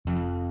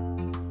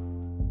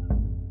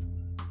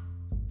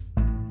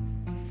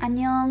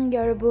Annyeong,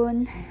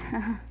 여러분.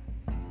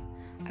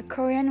 A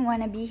Korean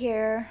wannabe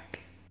here.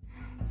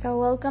 So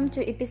welcome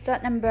to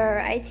episode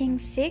number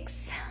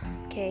 6.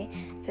 Okay,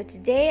 so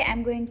today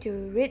I'm going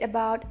to read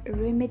about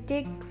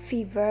rheumatic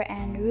fever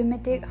and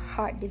rheumatic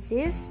heart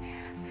disease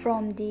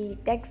from the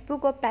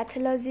textbook of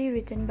pathology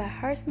written by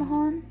Hars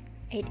Mohan,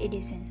 8th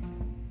edition.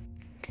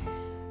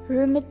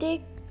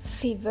 Rheumatic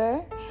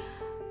fever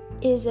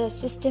is a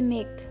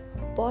systemic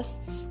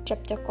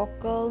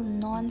post-streptococcal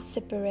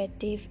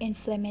non-suppurative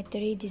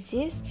inflammatory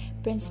disease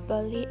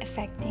principally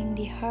affecting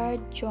the heart,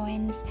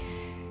 joints,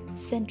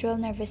 central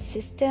nervous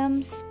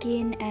system,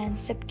 skin, and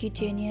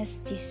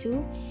subcutaneous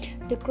tissue.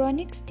 The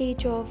chronic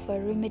stage of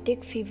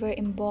rheumatic fever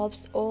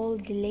involves all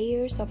the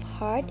layers of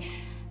heart,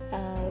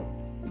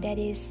 that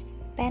is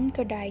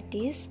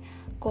pericarditis,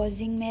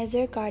 causing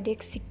major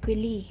cardiac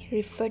sequelae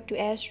referred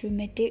to as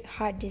rheumatic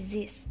heart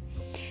disease.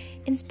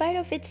 In spite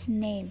of its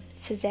name,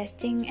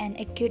 suggesting an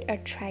acute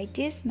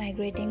arthritis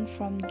migrating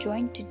from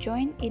joint to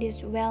joint, it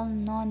is well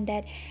known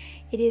that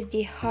it is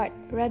the heart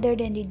rather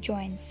than the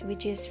joints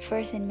which is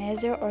first and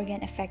major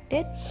organ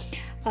affected.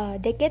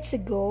 Decades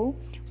ago,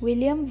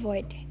 William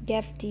Voigt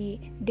gave the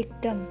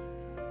dictum,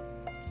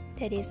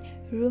 that is,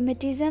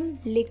 rheumatism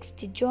licks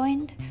the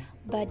joint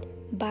but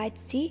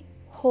bites the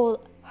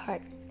whole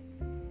heart.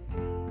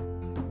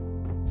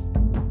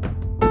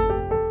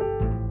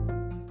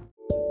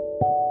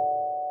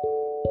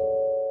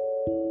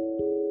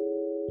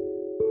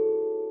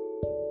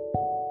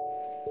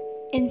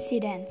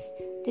 Incidence.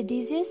 The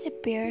disease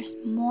appears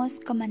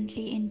most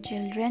commonly in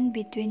children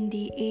between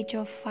the age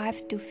of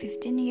 5 to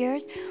 15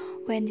 years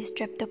when the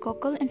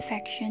streptococcal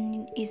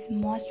infection is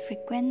most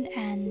frequent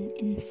and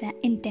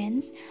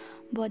intense.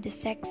 Both the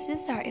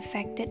sexes are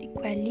affected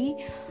equally,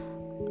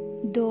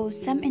 though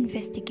some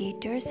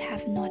investigators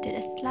have noted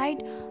a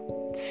slight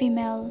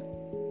female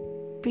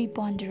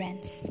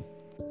preponderance.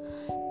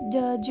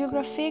 The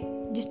geographic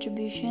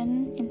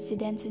distribution,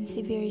 incidence, and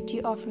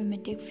severity of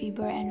rheumatic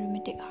fever and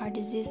rheumatic heart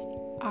disease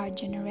are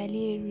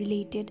generally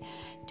related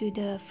to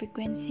the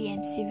frequency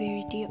and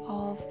severity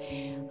of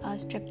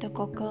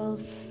streptococcal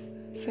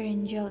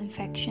pharyngeal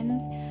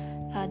infections.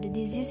 The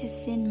disease is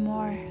seen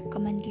more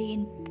commonly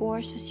in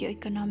poor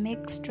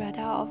socioeconomic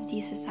strata of the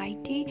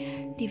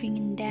society, living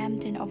in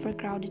damp and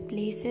overcrowded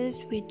places,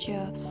 which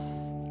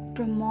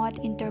promote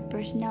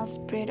interpersonal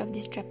spread of the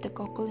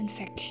streptococcal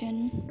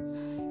infection.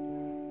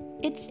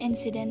 Its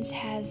incidence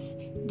has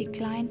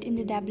declined in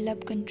the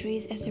developed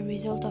countries as a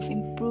result of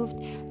improved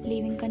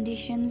living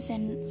conditions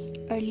and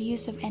early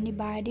use of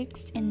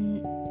antibiotics in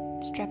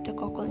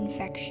streptococcal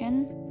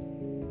infection.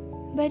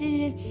 But it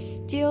is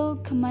still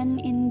common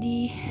in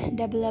the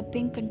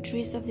developing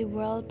countries of the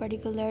world,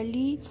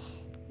 particularly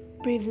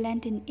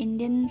prevalent in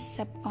Indian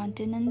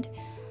subcontinent,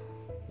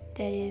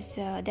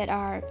 that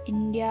are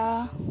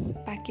India,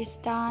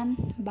 Pakistan,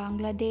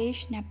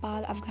 Bangladesh,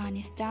 Nepal,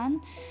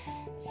 Afghanistan,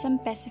 some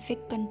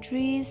Pacific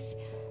countries,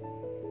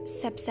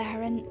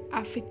 Sub-Saharan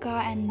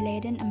Africa, and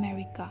Latin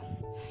America.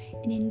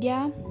 In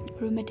India,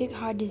 rheumatic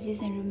heart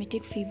disease and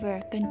rheumatic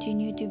fever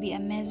continue to be a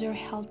major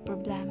health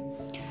problem.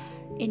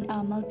 In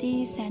a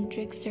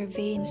multi-centric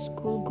survey in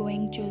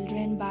school-going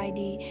children by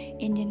the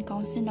Indian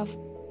Council of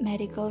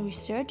Medical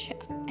Research,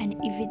 an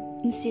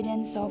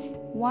incidence of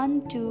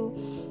 1 to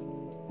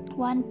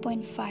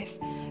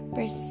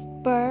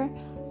 1.5 per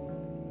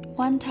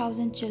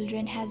 1,000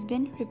 children has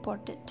been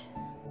reported.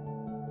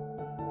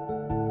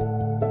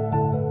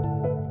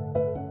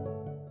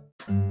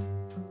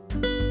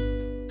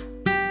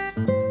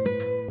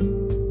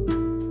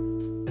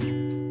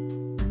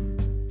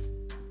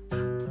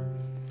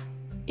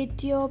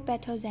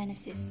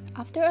 Etiopathogenesis.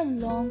 After a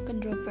long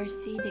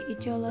controversy, the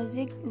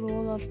etiologic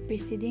role of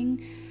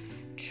preceding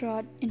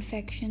throat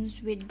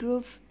infections with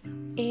group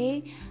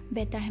A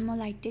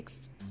beta-hemolytic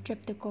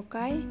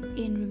streptococci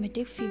in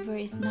rheumatic fever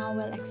is now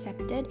well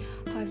accepted.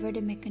 However,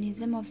 the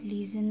mechanism of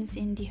lesions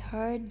in the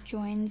heart,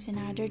 joints, and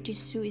other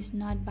tissue is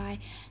not by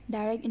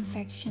direct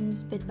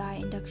infections but by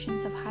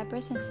inductions of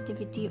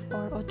hypersensitivity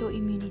or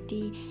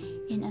autoimmunity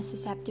in a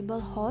susceptible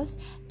host.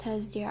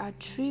 Thus, there are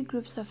three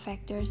groups of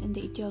factors in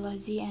the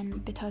etiology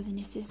and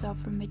pathogenesis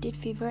of rheumatic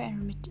fever and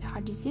rheumatic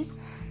heart disease,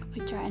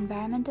 which are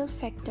environmental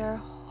factor,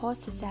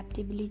 host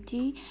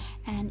susceptibility,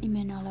 and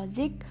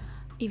immunologic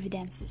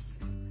evidences.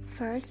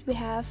 First, we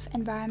have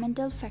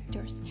environmental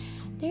factors.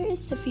 There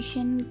is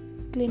sufficient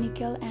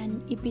clinical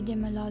and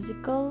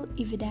epidemiological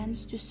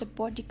evidence to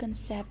support the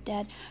concept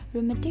that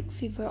rheumatic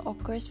fever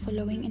occurs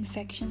following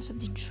infections of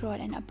the throat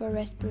and upper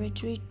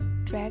respiratory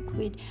tract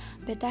with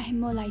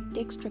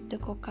beta-hemolytic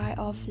streptococci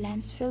of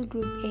Lancefield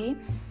group A.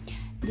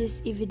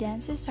 These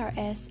evidences are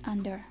as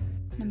under.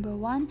 Number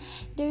 1,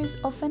 there is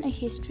often a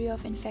history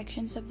of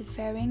infections of the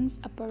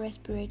pharynx, upper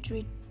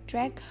respiratory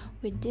tract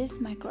with this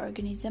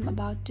microorganism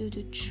about 2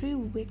 to 3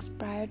 weeks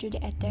prior to the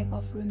attack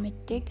of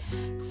rheumatic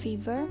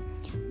fever.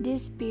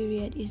 This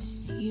period is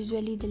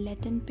usually the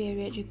latent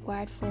period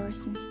required for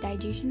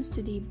sensitizations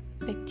to the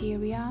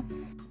bacteria.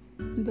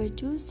 Number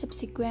 2,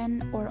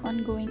 subsequent or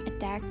ongoing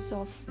attacks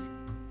of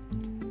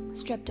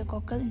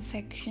streptococcal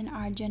infection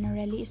are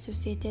generally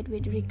associated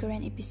with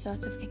recurrent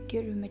episodes of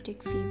acute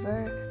rheumatic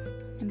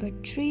fever. Number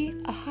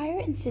 3, a higher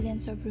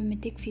incidence of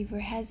rheumatic fever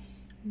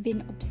has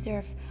been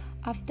observed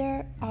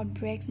after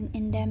outbreaks and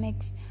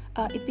epidemics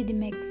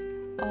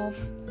of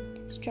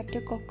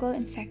streptococcal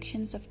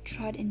infections of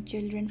throat in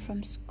children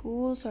from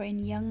schools or in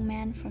young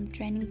men from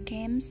training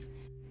camps.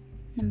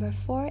 Number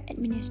 4,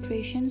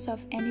 administrations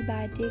of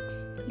antibiotics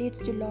leads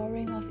to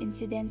lowering of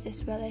incidence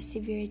as well as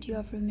severity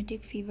of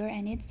rheumatic fever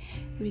and its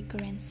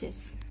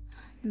recurrences.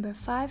 Number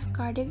 5,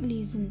 cardiac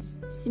lesions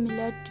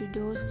similar to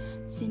those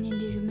seen in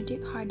the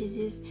rheumatic heart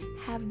disease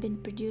have been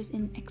produced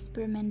in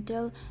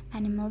experimental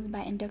animals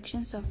by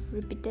inductions of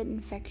repeated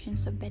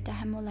infections of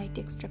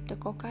beta-hemolytic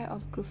streptococci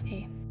of group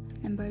A.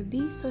 Number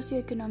B,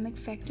 socioeconomic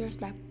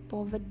factors like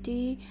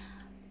poverty,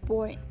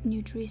 poor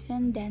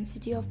nutrition,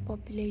 density of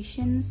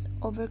populations,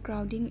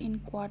 overcrowding in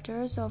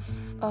quarters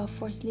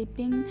for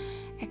sleeping,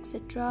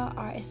 etc.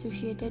 are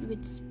associated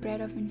with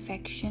spread of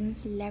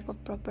infections, lack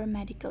of proper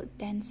medical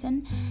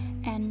attention,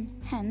 and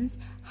hence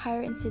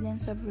higher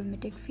incidence of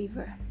rheumatic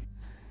fever.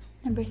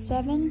 Number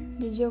 7,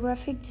 the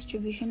geographic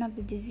distribution of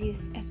the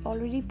disease, as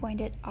already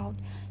pointed out,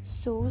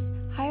 shows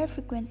higher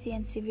frequency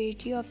and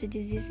severity of the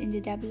disease in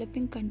the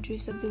developing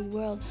countries of the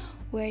world,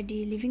 where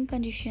the living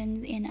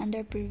conditions in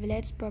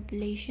underprivileged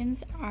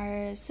populations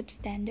are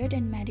substandard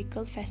and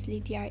medical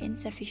facilities are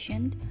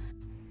insufficient.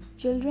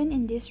 Children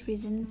in these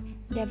regions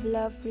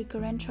develop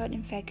recurrent throat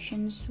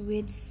infections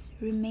which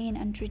remain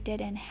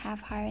untreated and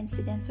have higher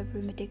incidence of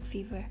rheumatic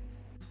fever.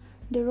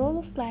 The role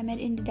of climate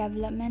in the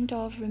development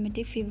of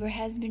rheumatic fever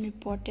has been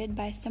reported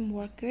by some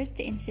workers.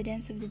 The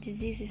incidence of the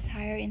disease is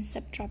higher in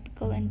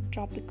subtropical and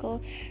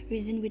tropical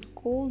regions with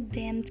cold,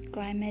 damp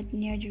climate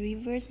near the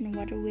rivers and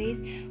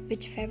waterways,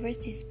 which favors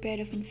the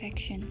spread of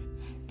infection.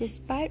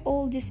 Despite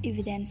all these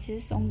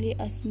evidences, only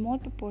a small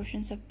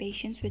proportion of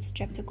patients with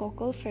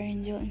streptococcal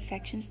pharyngeal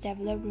infections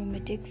develop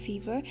rheumatic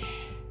fever.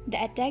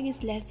 The attack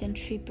is less than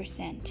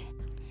 3%.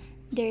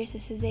 There is a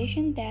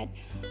suggestion that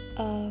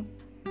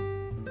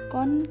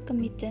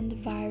concomitant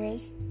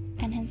virus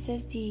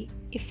enhances the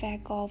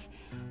effect of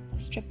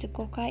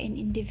streptococci in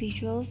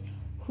individuals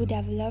who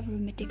develop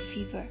rheumatic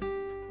fever.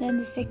 Then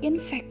the second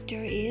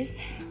factor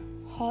is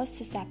host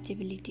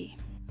susceptibility.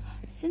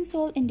 Since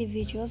all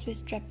individuals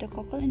with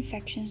streptococcal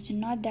infections do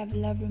not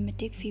develop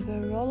rheumatic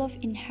fever, role of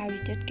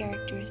inherited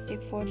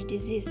characteristic for the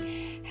disease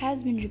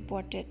has been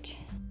reported.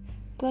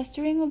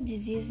 Clustering of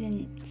disease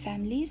in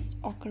families,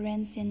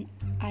 occurrence in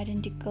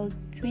identical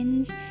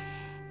twins,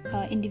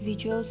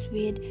 individuals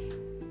with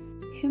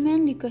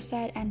human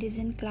leukocyte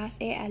antigen class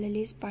A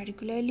alleles,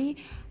 particularly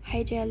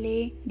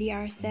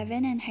HLA-DR7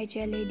 and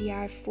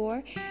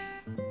HLA-DR4,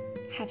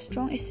 have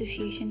strong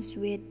associations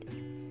with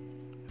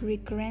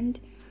recurrent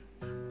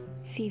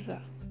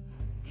fever.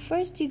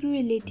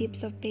 First-degree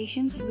relatives of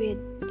patients with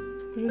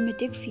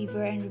rheumatic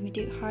fever and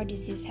rheumatic heart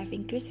disease have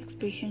increased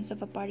expressions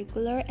of a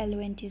particular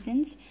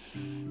alloantigens,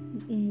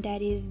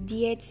 that is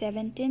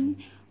D817,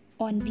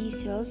 on B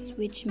cells,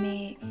 which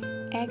may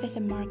act as a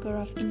marker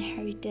of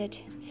inherited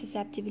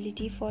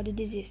susceptibility for the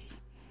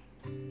disease.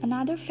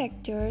 Another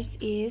factor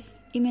is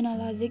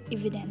immunologic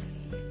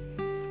evidence.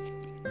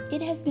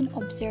 It has been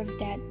observed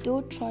that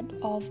though throat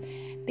of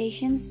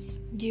patients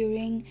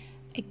during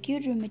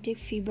acute rheumatic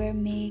fever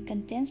may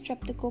contain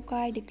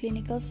streptococci, the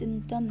clinical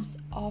symptoms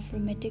of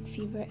rheumatic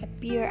fever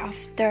appear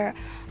after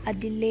a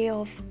delay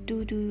of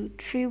 2 to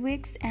 3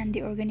 weeks, and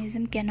the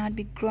organism cannot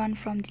be grown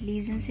from the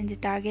lesions in the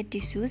target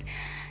tissues.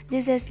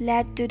 This has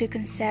led to the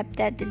concept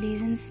that the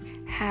lesions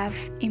have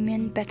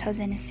immune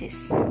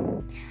pathogenesis.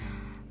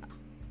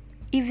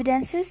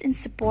 Evidences in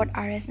support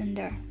are as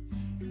under.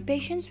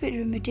 Patients with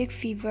rheumatic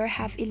fever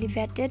have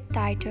elevated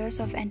titers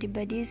of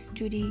antibodies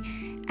to the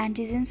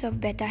antigens of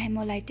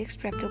beta-hemolytic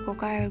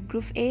streptococci or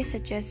group A,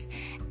 such as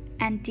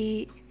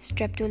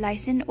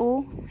anti-streptolysin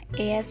O,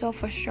 ASO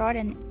for short,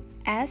 and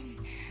S,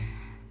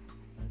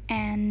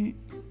 and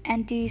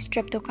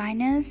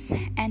anti-streptokinase,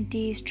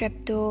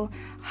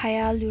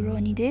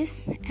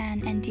 anti-streptohyaluronidase,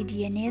 and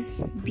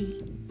anti-DNase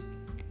B.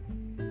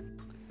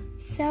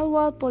 Cell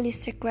wall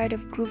polysaccharide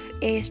of group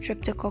A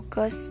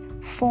streptococcus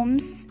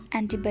forms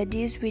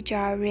antibodies which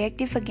are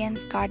reactive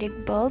against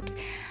cardiac bulbs.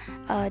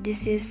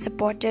 This is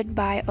supported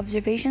by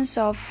observations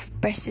of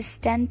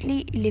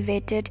persistently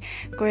elevated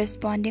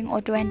corresponding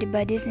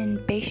autoantibodies in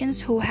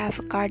patients who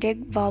have cardiac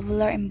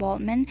valvular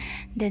involvement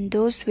than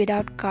those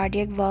without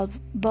cardiac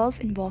valve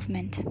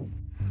involvement.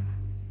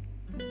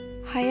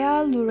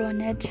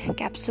 Hyaluronate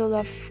capsule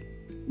of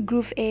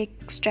Group A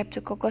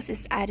streptococcus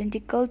is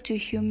identical to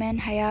human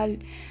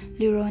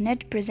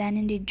hyaluronate present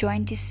in the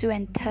joint tissue,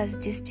 and thus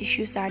these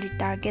tissues are the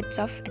targets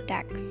of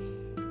attack.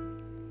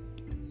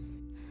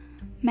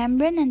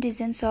 Membrane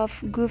antigens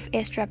of Group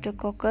A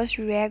streptococcus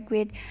react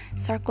with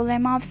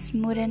sarcolemma of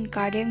smooth and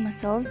cardiac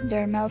muscles,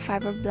 dermal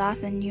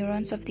fibroblasts, and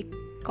neurons of the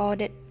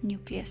caudate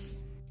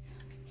nucleus.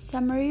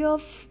 Summary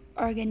of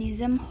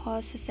organism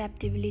host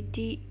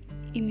susceptibility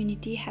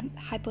immunity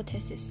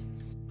hypothesis.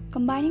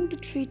 Combining the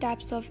three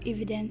types of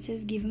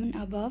evidences given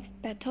above,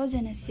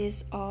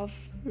 pathogenesis of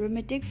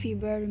rheumatic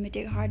fever,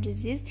 rheumatic heart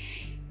disease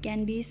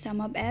can be summed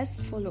up as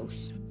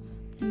follows.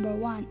 Number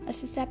 1. A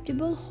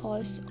susceptible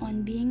host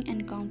on being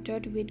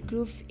encountered with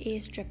group A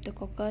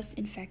streptococcus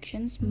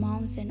infections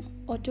mounts an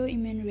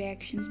autoimmune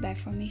reactions by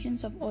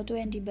formations of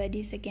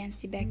autoantibodies against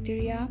the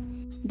bacteria.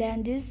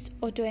 Then these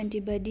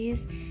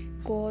autoantibodies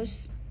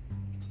cause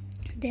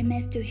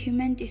damage to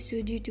human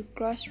tissue due to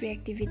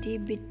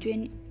cross-reactivity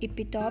between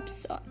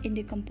epitopes in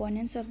the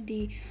components of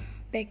the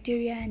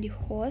bacteria and the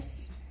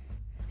host.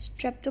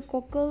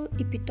 Streptococcal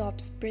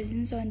epitopes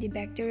present on the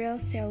bacterial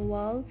cell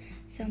wall,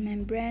 cell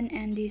membrane,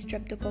 and the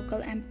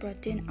streptococcal M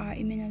protein are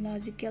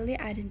immunologically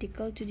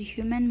identical to the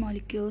human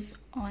molecules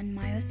on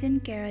myosin,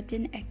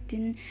 keratin,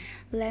 actin,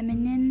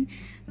 laminin,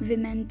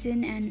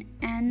 vimentin, and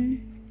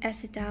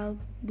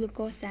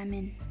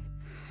N-acetylglucosamine.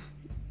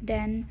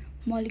 Then,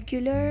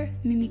 molecular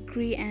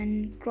mimicry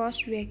and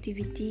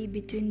cross-reactivity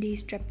between the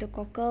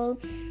streptococcal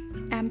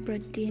M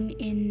protein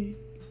in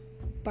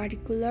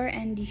particular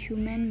and the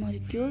human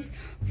molecules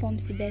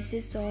forms the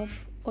basis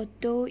of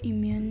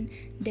autoimmune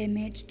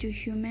damage to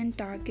human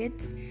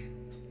targets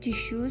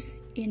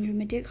tissues in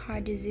rheumatic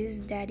heart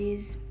disease, that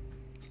is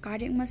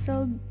cardiac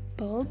muscle,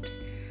 bulbs,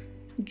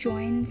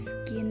 joints,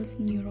 skins,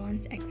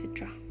 neurons,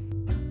 etc.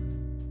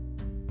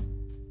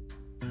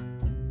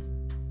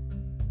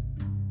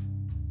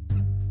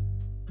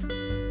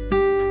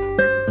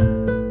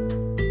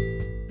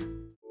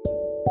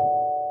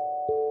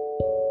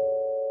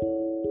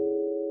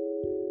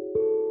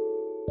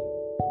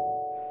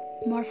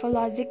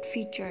 Morphologic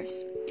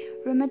features.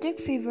 Rheumatic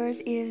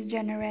fevers is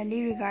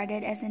generally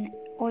regarded as an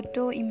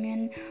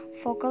autoimmune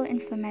focal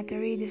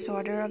inflammatory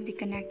disorder of the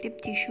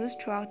connective tissues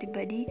throughout the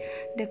body.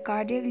 The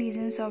cardiac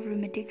lesions of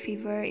rheumatic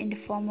fever in the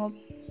form of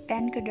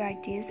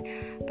pancreatitis,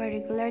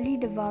 particularly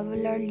the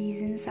valvular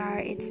lesions, are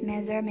its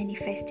major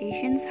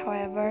manifestations.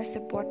 However,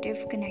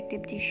 supportive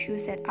connective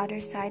tissues at other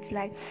sites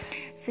like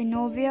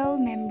synovial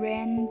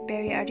membrane,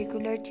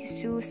 periarticular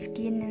tissue,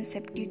 skin and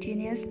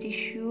subcutaneous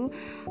tissue,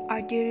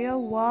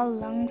 arterial wall,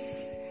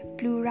 lungs,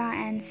 pleura,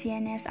 and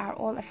CNS are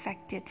all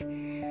affected.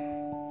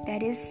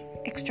 That is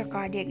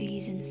extracardiac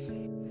lesions.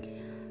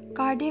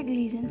 Cardiac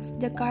lesions.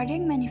 The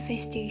cardiac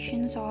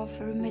manifestations of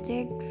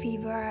rheumatic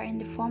fever are in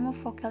the form of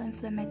focal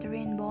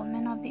inflammatory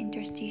involvement of the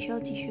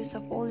interstitial tissues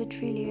of all the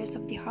three layers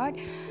of the heart,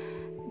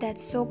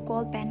 that's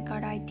so-called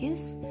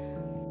pancreatitis.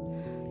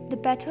 The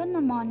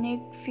pathognomonic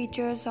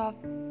features of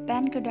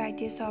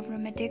pancreatitis of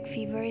rheumatic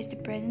fever is the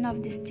presence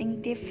of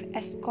distinctive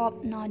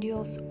Escope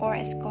nodules or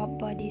Escope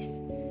bodies.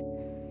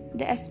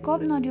 The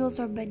Escope nodules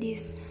or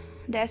bodies.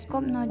 The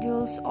Escope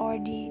nodules or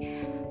the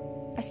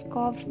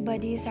Escope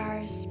bodies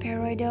are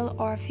spheroidal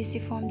or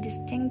fusiform,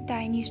 distinct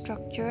tiny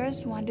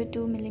structures 1 to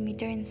 2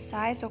 mm in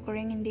size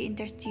occurring in the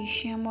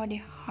interstitium or the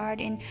heart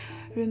in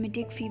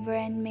rheumatic fever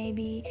and may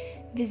be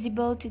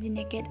visible to the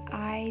naked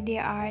eye. They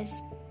are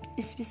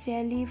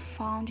especially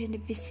found in the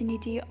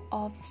vicinity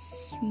of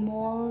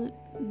small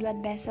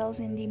blood vessels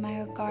in the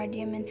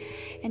myocardium and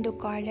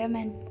endocardium,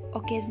 and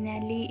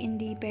occasionally in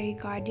the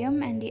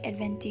pericardium and the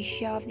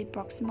adventitia of the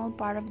proximal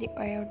part of the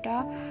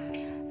aorta.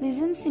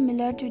 Lesions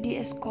similar to the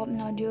Escope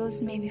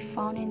nodules may be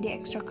found in the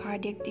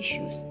extracardiac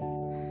tissues.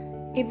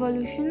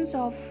 Evolutions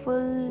of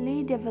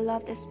fully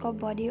developed Escope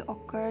body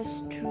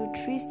occurs through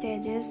 3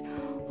 stages,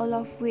 all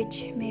of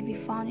which may be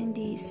found in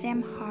the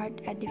same heart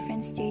at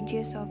different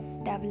stages of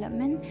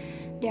development.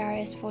 They are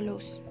as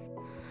follows.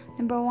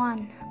 Number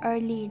 1.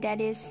 Early, that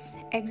is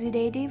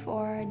exudative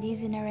or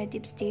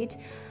degenerative stage.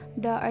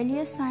 The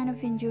earliest sign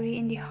of injury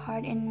in the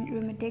heart in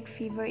rheumatic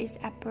fever is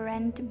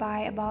apparent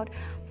by about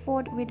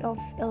 4th week of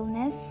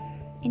illness.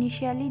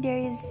 Initially, there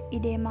is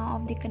edema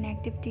of the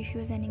connective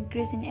tissues and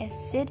increase in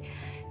acid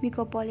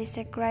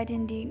mucopolysaccharide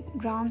in the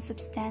ground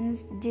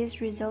substance.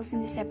 This results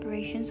in the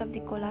separations of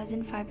the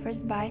collagen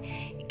fibers by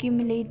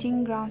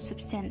accumulating ground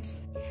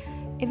substance.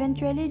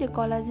 Eventually, the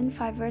collagen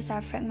fibers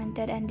are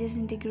fragmented and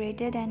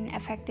disintegrated, and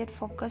affected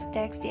focus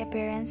takes the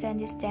appearance and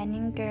the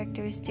staining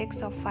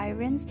characteristics of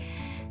fibrins.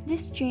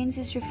 This change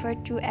is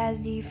referred to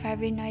as the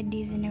fibrinoid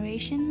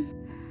degeneration.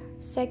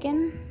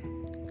 Second,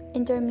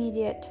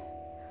 intermediate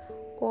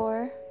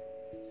or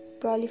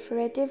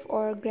proliferative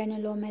or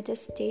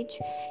granulomatous stage.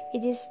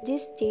 It is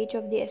this stage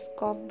of the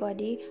Escope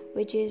body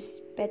which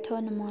is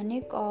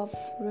pathognomonic of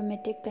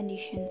rheumatic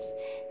conditions.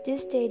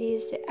 This stage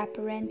is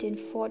apparent in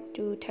 4th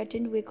to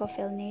 13th week of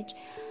illness.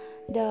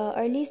 The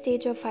early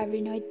stage of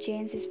fibrinoid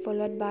change is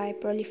followed by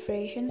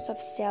proliferations of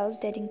cells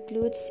that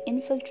includes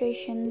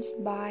infiltrations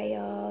by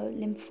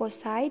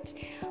lymphocytes,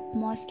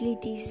 mostly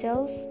T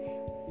cells,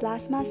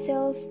 plasma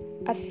cells,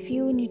 a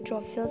few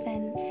neutrophils,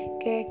 and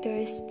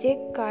characteristic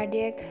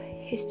cardiac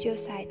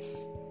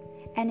histiocytes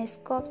and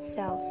Escope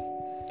cells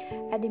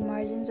at the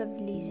margins of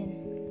the lesion.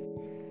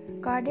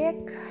 Cardiac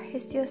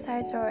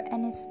histiocytes or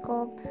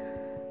anescope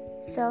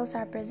cells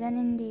are present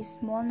in the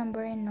small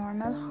number in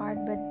normal heart,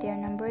 but their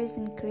number is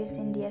increased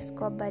in the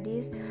Escope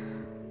bodies.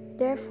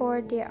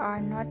 Therefore, they are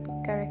not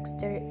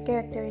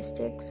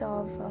characteristics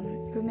of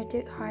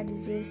rheumatic heart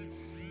disease.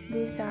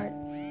 These are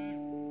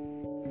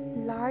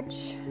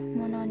large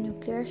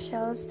mononuclear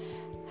shells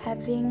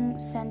having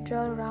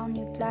central round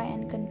nuclei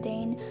and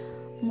contain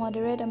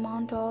moderate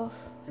amount of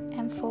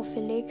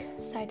amphiphilic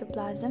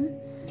cytoplasm.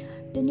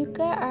 The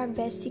nuclei are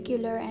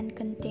vesicular and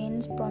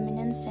contains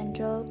prominent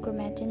central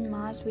chromatin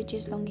mass which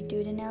is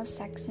longitudinal.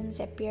 Sections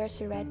appear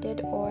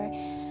serrated or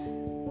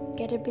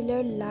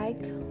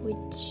caterpillar-like,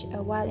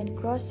 while in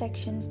cross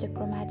sections the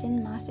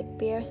chromatin mass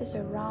appears as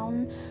a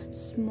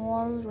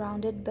small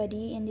rounded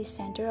body in the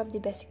center of the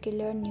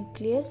vesicular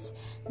nucleus,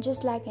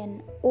 just like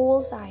an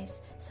owl's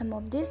eyes. Some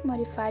of these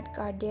modified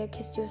cardiac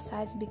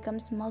histiocytes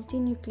becomes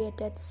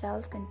multinucleated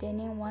cells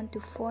containing 1 to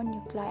 4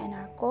 nuclei and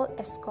are called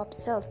Escob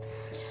cells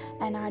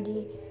and are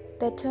the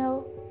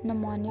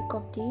pathognomonic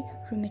of the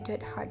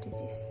rheumatoid heart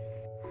disease.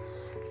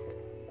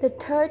 The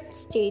third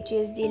stage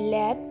is the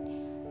late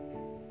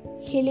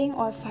healing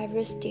or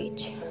fibrous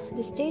stage.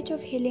 The stage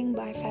of healing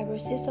by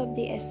fibrosis of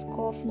the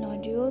Escob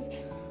nodules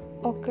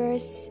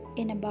occurs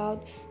in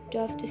about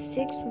 12 to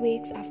 6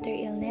 weeks after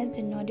illness.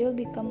 The nodule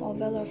become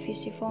oval or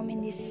fusiform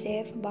in the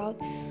shape about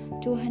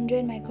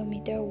 200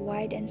 micrometer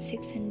wide and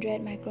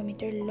 600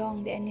 micrometer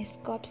long. The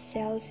Escob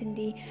cells in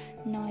the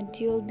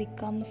nodule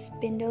become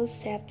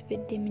spindle-shaped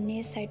with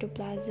diminished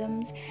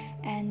cytoplasms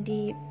and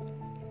the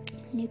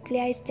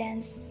nuclei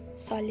stands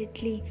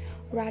solidly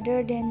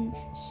rather than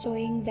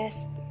showing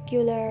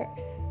vascular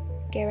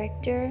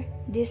character.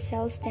 These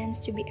cells tend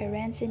to be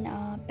arranged in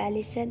a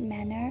palisade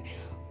manner.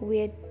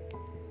 With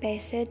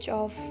passage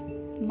of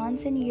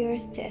months and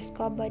years, the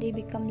Escob body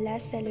becomes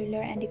less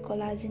cellular and the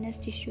collagenous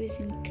tissue is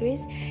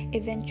increased.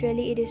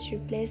 Eventually, it is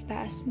replaced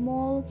by a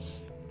small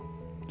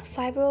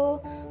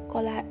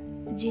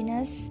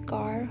fibrocollagenous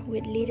scar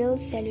with little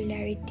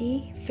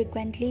cellularity,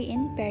 frequently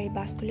in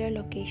perivascular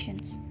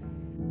locations.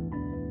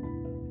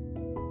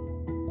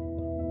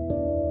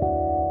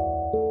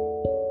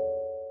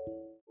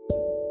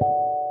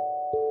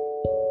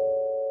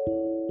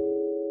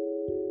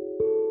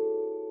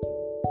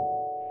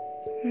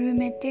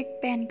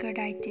 Rheumatic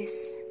pancreatitis.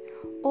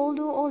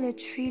 Although all the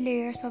 3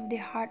 layers of the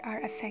heart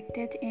are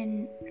affected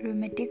in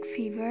rheumatic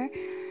fever,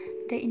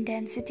 the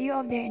intensity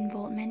of their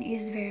involvement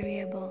is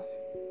variable.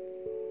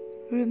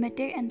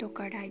 Rheumatic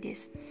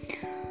endocarditis.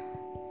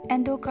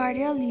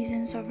 Endocardial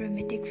lesions of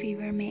rheumatic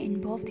fever may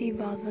involve the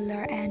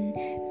valvular and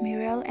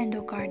mural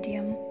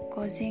endocardium,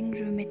 causing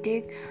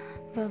rheumatic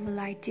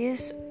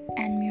valvulitis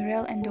and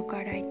mural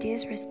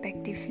endocarditis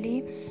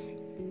respectively.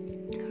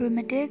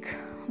 Rheumatic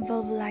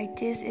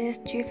valvulitis is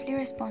chiefly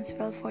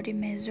responsible for the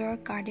major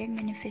cardiac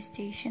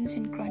manifestations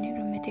in chronic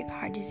rheumatic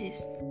heart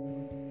disease.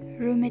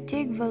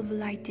 Rheumatic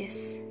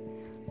valvulitis.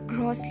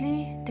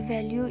 Grossly, the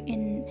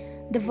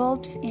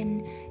valves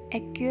in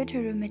acute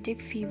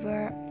rheumatic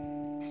fever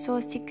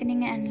shows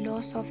thickening and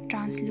loss of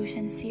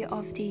translucency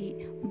of the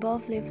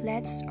valve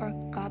leaflets or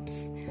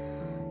cups.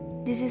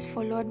 This is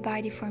followed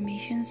by the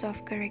formations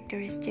of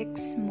characteristic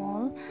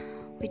small,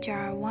 which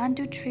are 1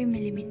 to 3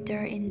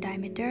 mm in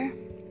diameter,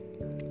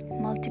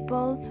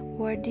 multiple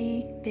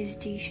warty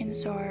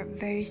vegetations or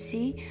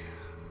variceae,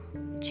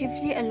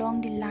 chiefly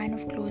along the line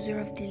of closure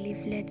of the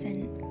leaflets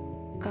and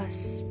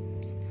cusps.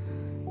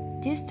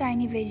 These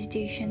tiny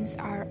vegetations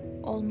are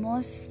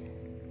almost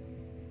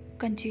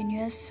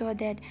continuous so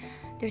that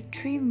the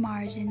 3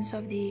 margins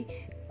of the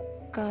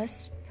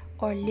cusp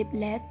or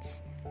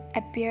leaflets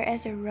appear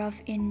as a rough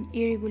in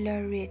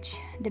irregular ridge.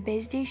 The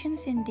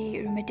vegetations in the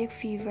rheumatic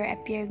fever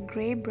appear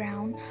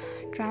gray-brown,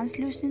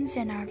 translucent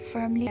and are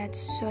firmly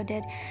attached so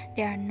that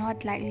they are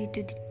not likely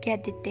to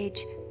get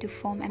detached to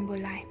form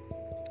emboli,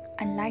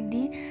 unlike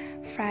the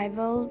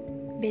friable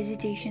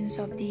vegetations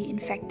of the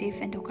infective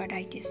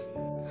endocarditis.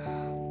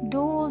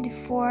 Though all the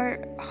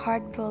 4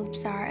 heart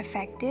valves are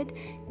affected,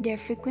 their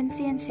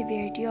frequency and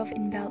severity of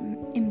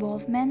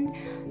involvement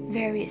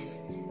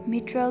varies.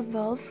 Mitral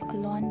valve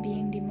alone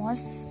being the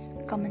most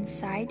common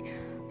site,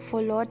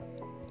 followed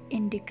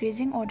in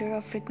decreasing order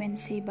of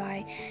frequency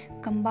by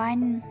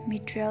combined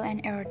mitral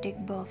and aortic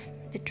valve.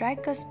 The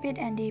tricuspid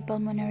and the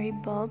pulmonary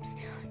valves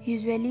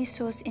usually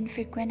shows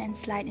infrequent and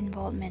slight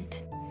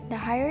involvement. The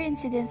higher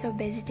incidence of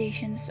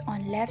vegetations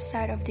on left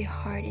side of the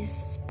heart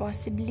is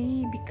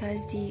possibly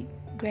because the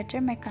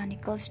greater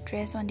mechanical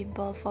stress on the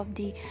valve of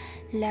the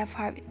left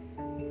heart,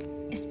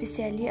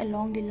 especially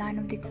along the line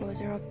of the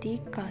closure of the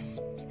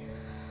cusps.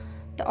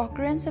 The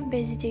occurrence of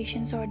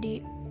vegetations on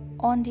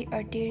the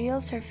arterial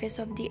surface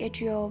of the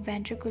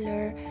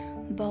atrioventricular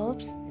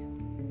valves,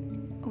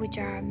 which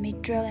are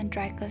mitral and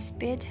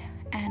tricuspid,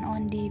 and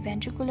on the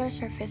ventricular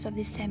surface of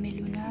the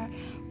semilunar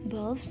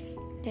valves,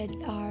 that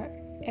are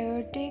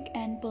aortic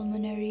and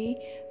pulmonary,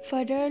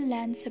 further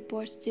lends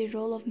support to the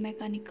role of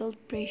mechanical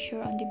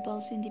pressure on the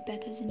valves in the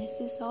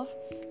pathogenesis of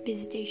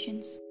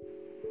vegetations.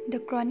 The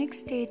chronic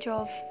stage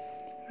of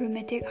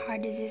rheumatic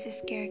heart disease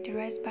is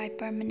characterized by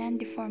permanent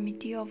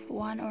deformity of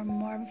 1 or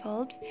more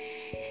valves,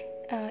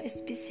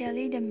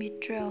 especially the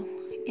mitral,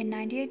 in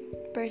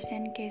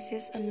 98%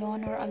 cases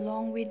alone or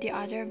along with the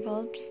other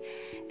valves,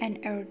 and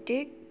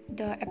aortic.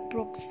 The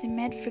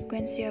approximate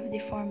frequency of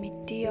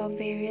deformity of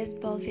various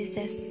valves is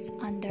as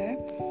under.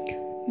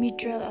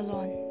 Mitral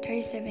alone,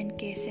 37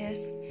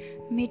 cases.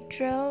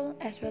 Mitral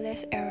as well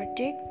as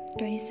aortic,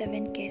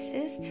 27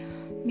 cases.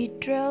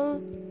 Mitral,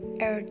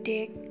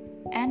 aortic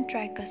and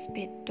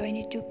tricuspid,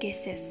 22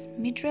 cases.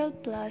 Mitral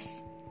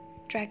plus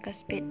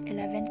tricuspid,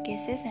 11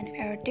 cases, and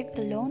aortic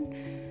alone,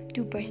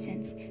 2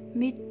 persons.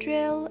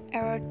 Mitral,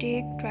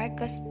 aortic,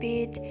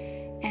 tricuspid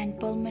and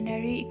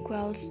pulmonary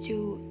equals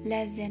to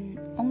less than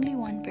only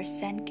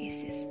 1%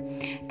 cases.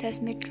 Thus,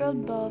 mitral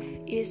valve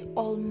is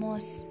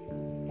always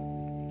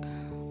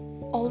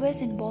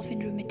involved in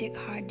rheumatic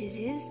heart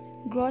disease.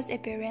 Gross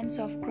appearance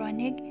of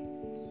chronic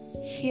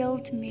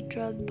healed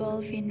mitral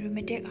valve in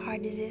rheumatic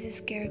heart disease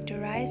is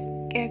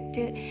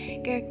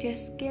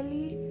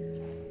characteristically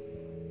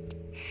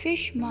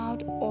fish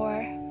mouth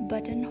or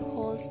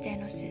buttonhole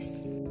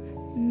stenosis.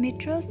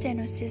 Mitral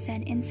stenosis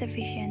and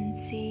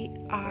insufficiency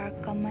are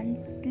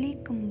commonly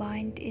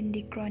combined in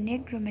the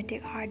chronic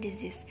rheumatic heart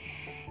disease.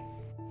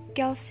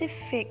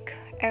 Calcific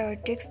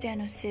aortic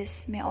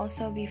stenosis may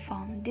also be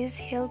found. These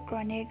healed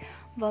chronic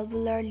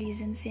valvular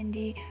lesions in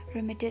the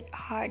rheumatic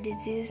heart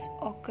disease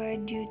occur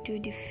due to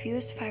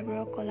diffuse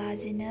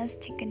fibrocollagenous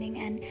thickening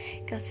and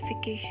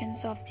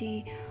calcifications of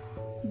the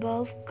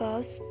valve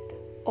cusp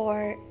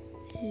or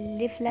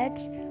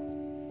leaflets,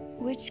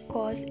 which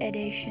cause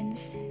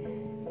adhesions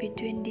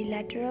between the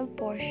lateral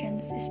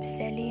portions,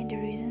 especially in the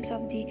regions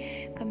of the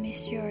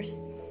commissures.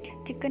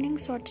 Thickening,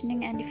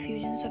 shortening, and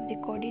diffusions of the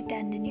chordae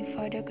tendineae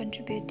further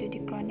contribute to the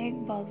chronic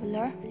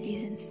valvular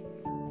lesions.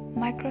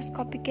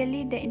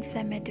 Microscopically, the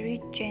inflammatory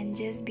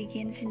changes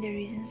begins in the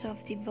regions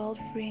of the valve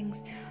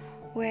rings,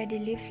 where the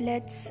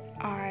leaflets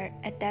are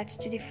attached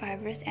to the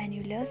fibrous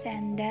annulus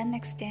and then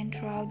extend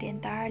throughout the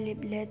entire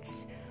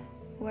leaflets,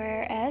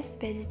 whereas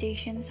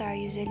vegetations are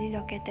usually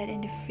located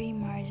in the free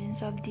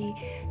margins of the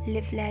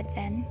leaflet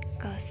and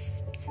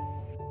cusps.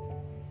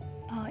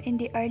 In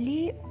the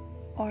early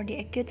or the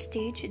acute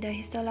stage, the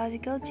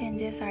histological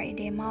changes are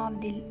edema of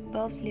the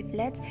valve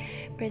leaflets,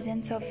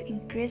 presence of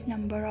increased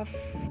number of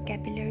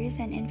capillaries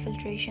and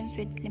infiltrations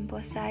with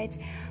lymphocytes,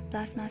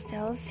 plasma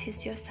cells,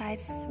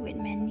 histiocytes with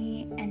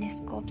many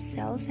aniscope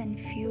cells and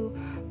few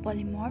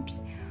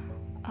polymorphs,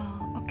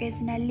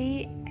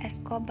 occasionally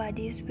ascope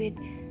bodies with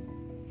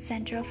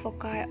central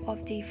foci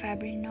of the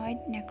fibrinoid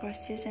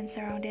necrosis and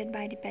surrounded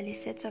by the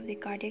palisades of the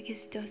cardiac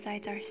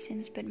histiocytes are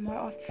seen, but more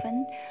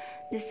often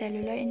the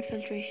cellular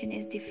infiltration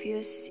is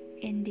diffuse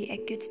in the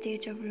acute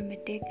stage of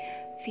rheumatic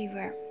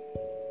fever.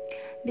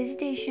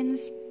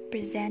 Visitations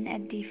present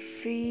at the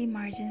free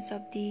margins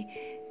of the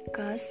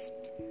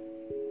cusps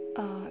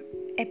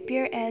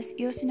appear as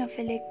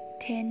eosinophilic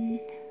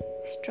thin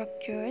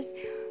structures,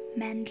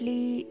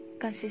 mainly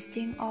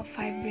consisting of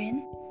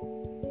fibrin,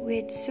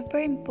 with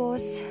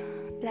superimposed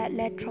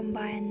platelet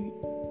thrombi and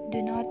do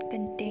not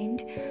contain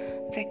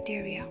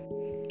bacteria.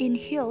 In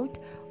healed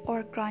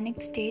or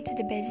chronic state,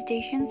 the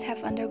vegetations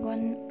have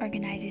undergone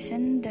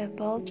organization. The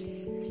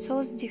valves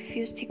shows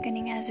diffuse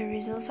thickening as a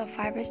result of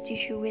fibrous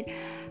tissue with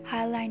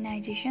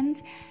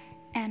hyalinizations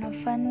and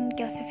often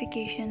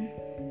calcification.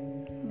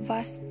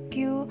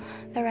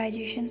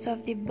 Vascularizations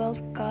of the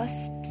valve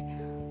cusps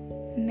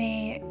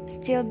may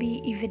still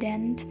be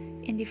evident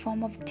in the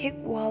form of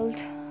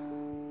thick-walled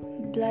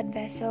blood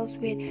vessels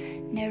with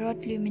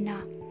narrowed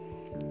lumina.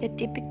 The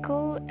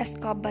typical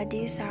ascope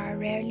bodies are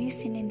rarely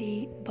seen in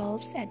the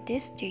valves at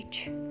this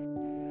stage.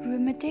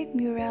 Rheumatic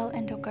mural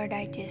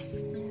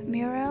endocarditis.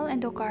 Mural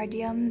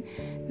endocardium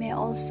may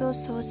also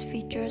show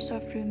features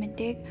of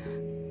rheumatic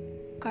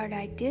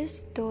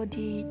carditis, though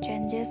the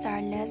changes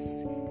are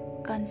less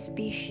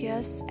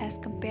conspicuous as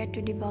compared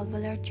to the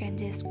valvular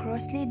changes.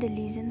 Grossly, the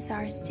lesions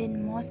are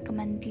seen most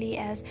commonly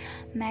as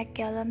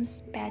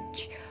McCallum's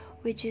patch,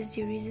 which is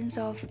the regions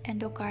of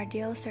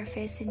endocardial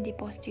surface in the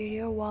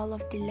posterior wall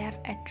of the left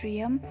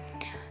atrium,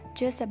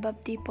 just above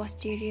the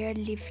posterior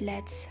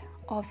leaflets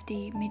of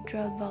the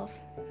mitral valve.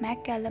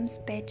 McCallum's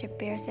patch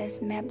appears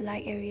as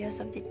map-like areas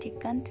of the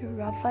thickened,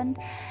 roughened,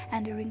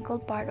 and the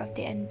wrinkled part of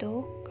the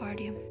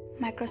endocardium.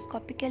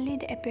 Microscopically,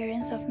 the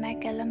appearance of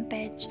McCallum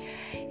patch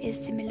is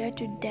similar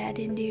to that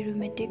in the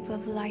rheumatic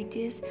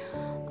valvulitis.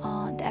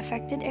 The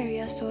affected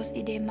area shows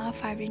edema,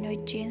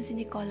 fibrinoid chains in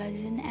the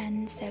collagen,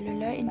 and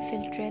cellular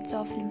infiltrates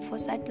of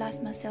lymphocyte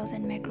plasma cells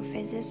and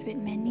macrophages with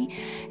many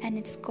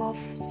aniscope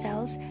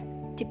cells.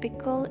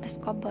 Typical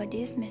ascope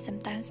bodies may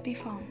sometimes be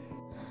found.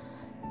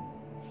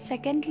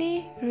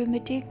 Secondly,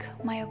 rheumatic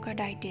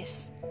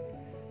myocarditis.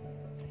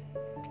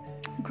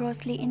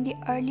 Grossly, in the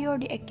early or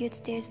the acute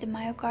stage, the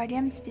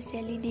myocardium,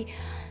 especially the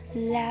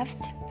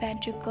left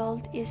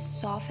ventricle, is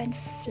soft and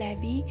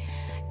flabby.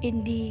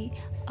 In the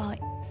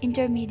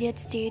intermediate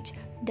stage,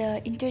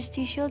 the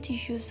interstitial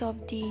tissues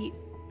of the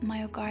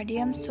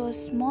myocardium show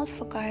small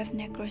foci of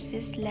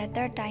necrosis.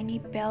 Later, tiny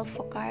pale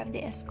foci of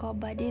the ascope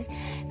bodies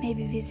may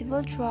be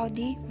visible throughout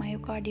the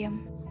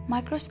myocardium.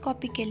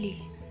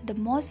 Microscopically, the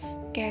most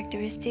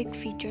characteristic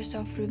features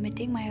of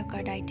rheumatic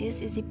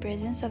myocarditis is the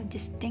presence of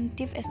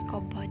distinctive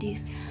ascope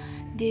bodies.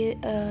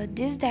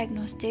 These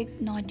diagnostic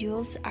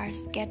nodules are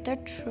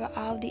scattered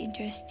throughout the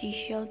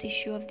interstitial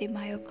tissue of the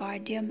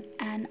myocardium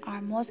and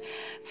are most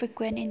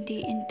frequent in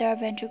the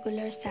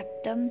interventricular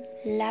septum,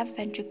 left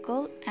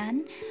ventricle,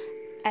 and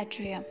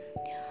atrium.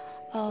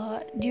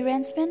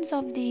 Derangements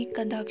of the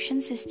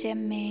conduction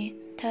system may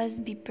thus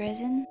be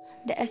present.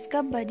 The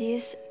escape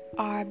bodies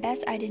are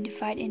best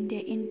identified in the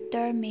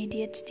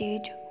intermediate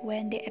stage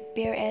when they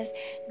appear as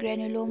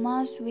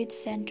granulomas with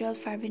central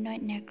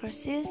fibrinoid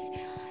necrosis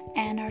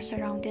and are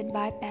surrounded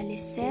by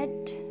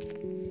palisade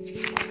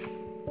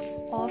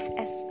of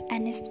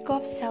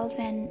aniscope cells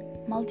and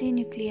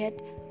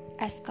multinucleate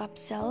escape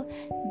cell.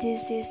 There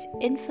is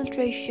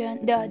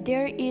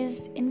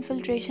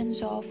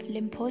infiltrations of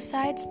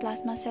lymphocytes,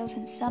 plasma cells,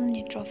 and some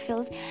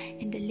neutrophils.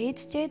 In the late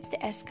stage,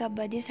 the escape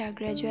bodies are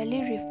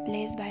gradually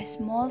replaced by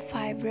small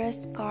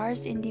fibrous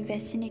scars in the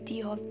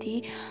vicinity of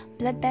the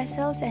blood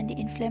vessels, and the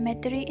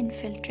inflammatory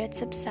infiltrate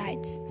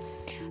subsides.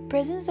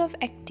 Presence of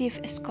active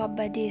escape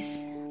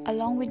bodies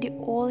along with the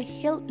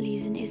all-healed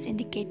lesion is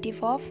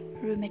indicative of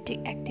rheumatic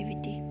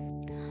activity.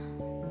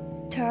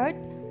 Third,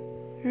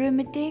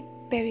 rheumatic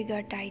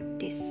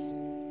pericarditis.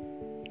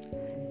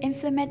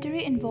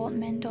 Inflammatory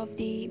involvement of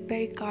the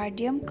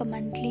pericardium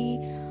commonly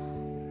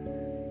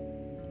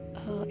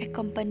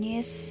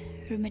accompanies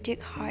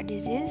rheumatic heart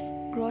disease.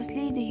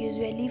 Grossly, the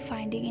usually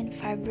finding in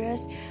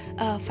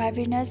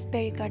fibrinous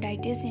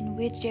pericarditis, in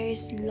which there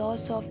is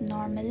loss of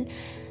normal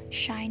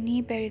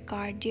shiny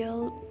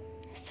pericardial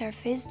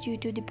surface due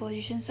to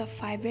depositions of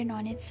fibrin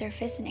on its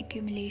surface and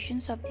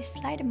accumulations of the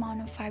slight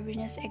amount of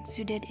fibrinous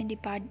exudate in the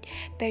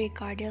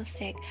pericardial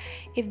sac.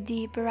 If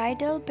the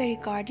parietal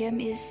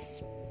pericardium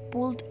is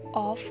pulled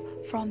off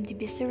from the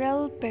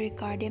visceral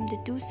pericardium,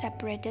 the two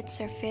separated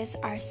surfaces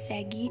are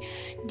saggy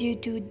due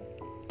to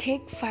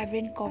thick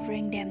fibrin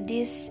covering them.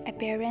 This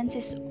appearance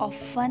is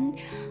often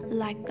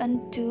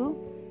likened to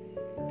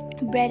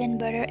bread and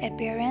butter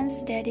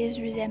appearance, that is,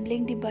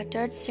 resembling the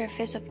buttered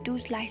surface of two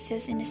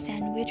slices in a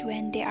sandwich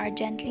when they are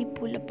gently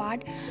pulled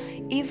apart.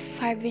 If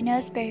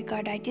fibrinous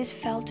pericarditis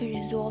fails to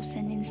resolve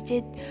and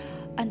instead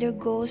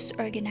undergoes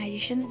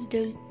organizations,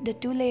 the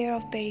two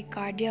layers of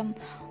pericardium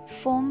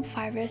form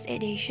fibrous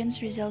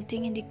adhesions,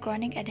 resulting in the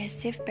chronic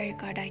adhesive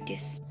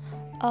pericarditis.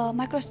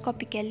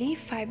 Microscopically,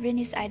 fibrin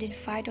is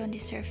identified on the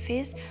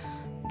surface.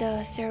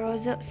 The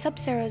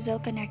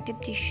subserosal connective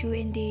tissue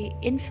in the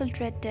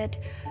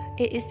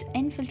is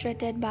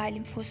infiltrated by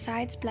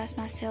lymphocytes,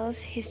 plasma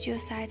cells,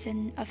 histiocytes,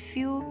 and a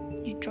few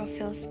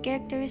neutrophils.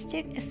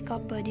 Characteristic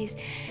escape bodies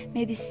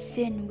may be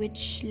seen,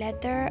 which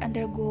later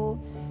undergo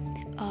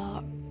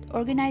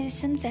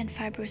organizations and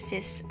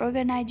fibrosis.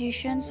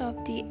 Organizations of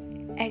the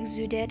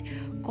exudate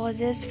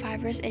causes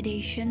fibrous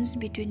adhesions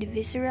between the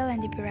visceral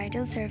and the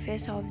parietal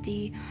surface of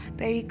the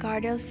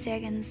pericardial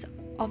sac and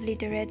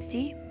obliterates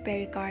the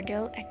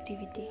pericardial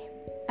cavity.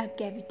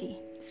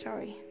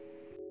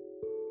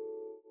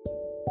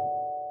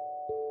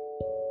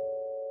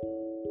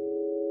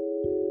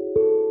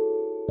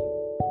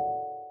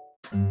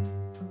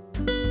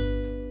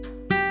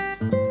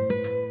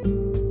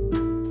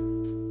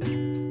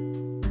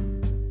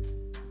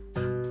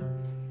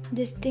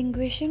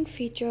 Distinguishing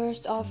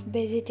features of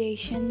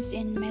visitations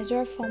in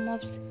major form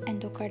of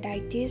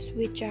endocarditis,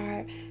 which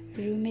are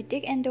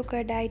rheumatic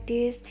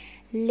endocarditis,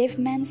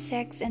 Liefman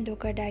Sachs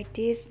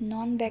endocarditis,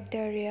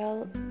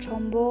 non-bacterial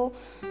thrombotic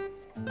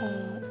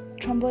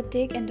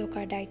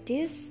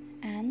endocarditis,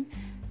 and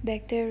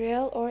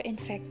bacterial or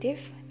infective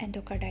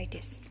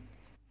endocarditis.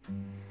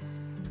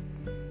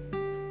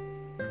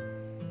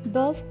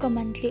 Both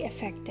commonly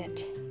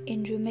affected.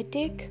 In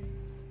rheumatic,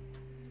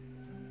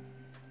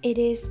 it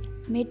is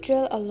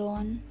mitral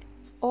alone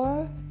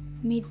or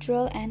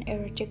mitral and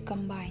aortic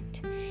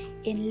combined.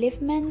 In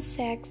Liefman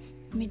Sachs,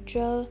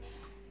 mitral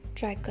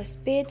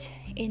tricuspid.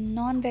 In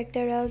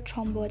non-bacterial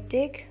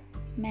thrombotic,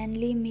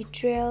 mainly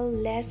mitral,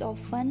 less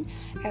often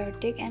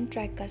aortic and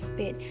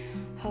tricuspid.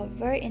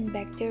 However, in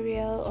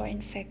bacterial or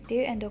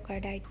infective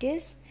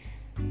endocarditis,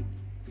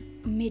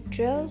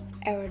 mitral,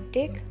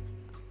 aortic,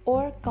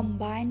 or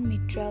combined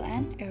mitral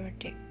and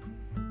aortic.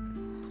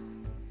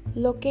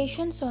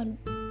 Locations on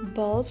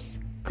bulbs,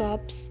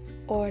 cups,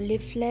 or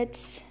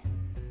leaflets.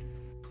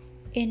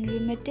 In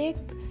rheumatic,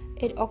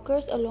 it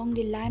occurs along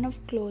the line of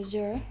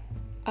closure,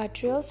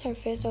 arterial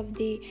surface of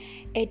the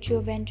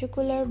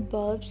atrioventricular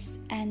bulbs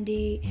and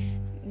the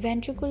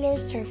ventricular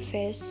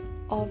surface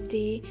of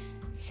the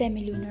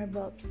semilunar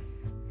bulbs.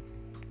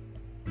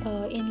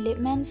 In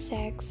Liefman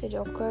Sachs, it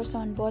occurs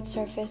on both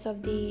surfaces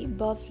of the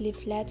bulb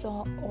leaflets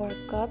or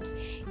cups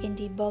in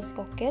the bulb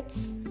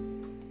pockets.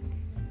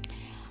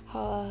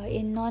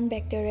 In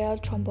non-bacterial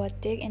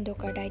thrombotic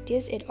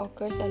endocarditis, it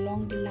occurs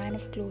along the line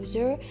of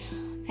closure,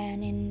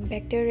 and in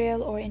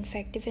bacterial or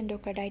infective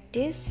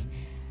endocarditis,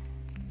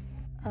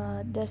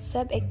 the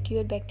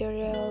subacute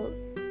bacterial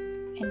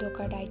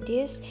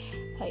endocarditis,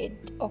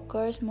 it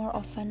occurs more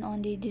often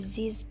on the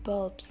diseased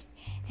bulbs,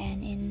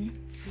 and in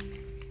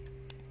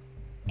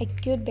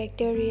acute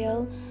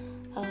bacterial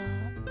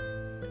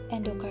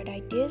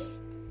endocarditis,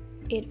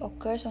 it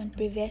occurs on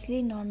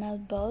previously normal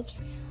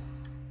bulbs.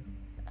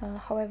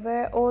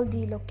 However, all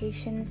the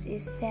locations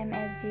is same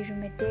as the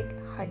rheumatic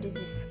heart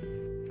disease.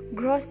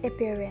 Gross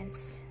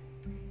appearance.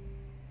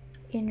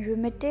 In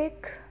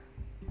rheumatic,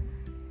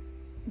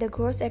 the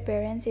gross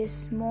appearance is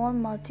small,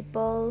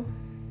 multiple,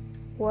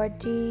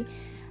 warty,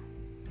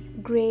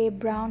 gray,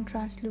 brown,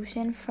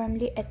 translucent,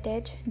 firmly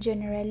attached,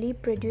 generally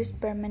produce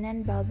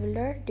permanent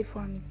valvular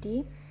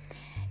deformity.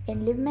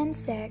 In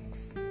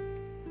Liebman-Sachs,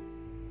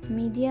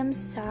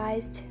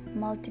 medium-sized,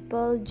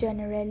 multiple,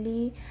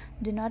 generally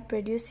do not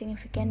produce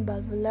significant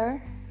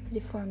valvular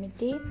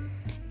deformity.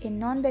 In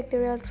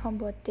non-bacterial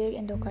thrombotic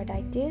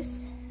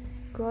endocarditis,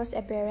 gross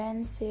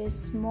appearance is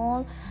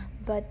small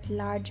but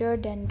larger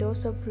than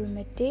those of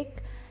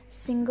rheumatic,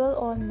 single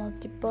or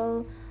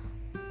multiple,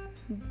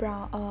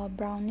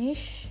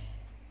 brownish,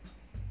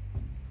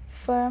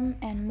 firm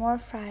and more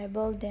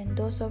friable than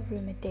those of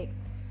rheumatic.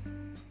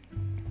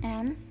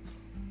 And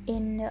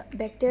in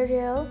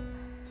bacterial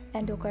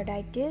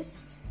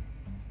endocarditis,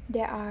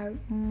 they are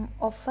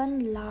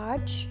often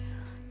large,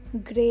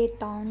 gray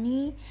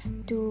tawny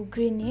to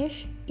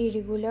greenish,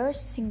 irregular,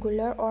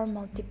 singular or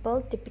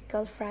multiple,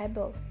 typical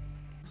friable.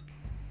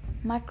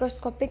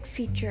 Microscopic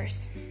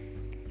features.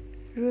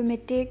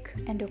 Rheumatic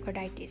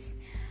endocarditis.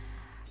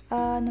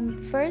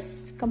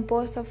 First,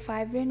 composed of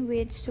fibrin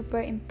with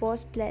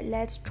superimposed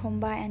platelets,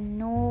 thrombi and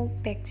no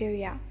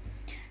bacteria.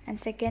 And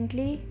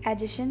secondly,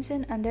 adjacent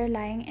and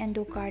underlying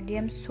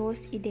endocardium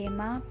shows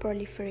edema,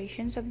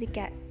 proliferations of the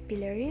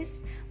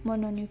capillaries,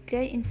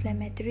 mononuclear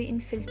inflammatory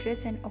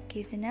infiltrates and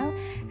occasional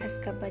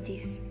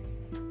escapades.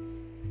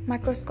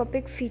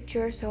 Microscopic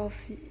features of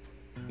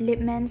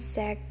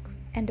Liebman-Sachs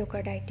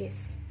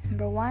endocarditis.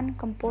 Number 1,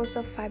 composed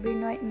of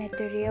fibrinoid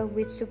material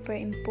with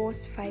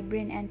superimposed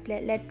fibrin and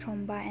platelet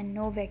thrombi and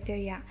no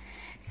bacteria.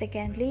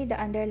 Secondly, the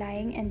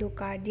underlying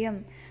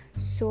endocardium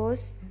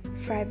shows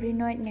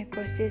fibrinoid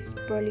necrosis,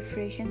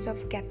 proliferations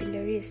of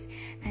capillaries,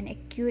 and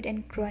acute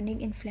and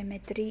chronic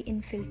inflammatory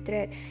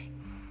infiltrate,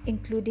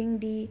 including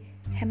the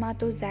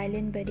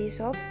hematoxylin bodies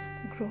of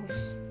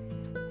Gros.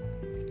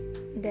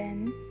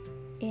 Then,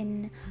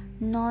 in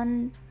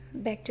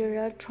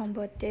non-bacterial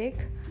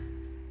thrombotic,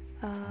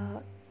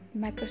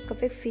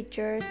 microscopic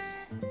features.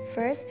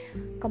 First,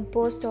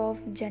 composed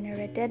of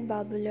degenerated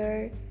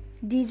valvular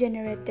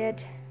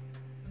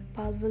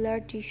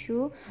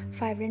tissue,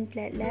 fibrin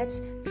platelets,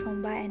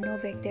 thrombi and no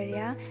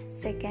bacteria.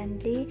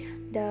 Secondly,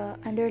 the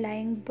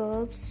underlying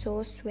bulbs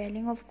show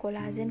swelling of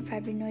collagen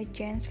fibrinoid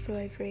chains,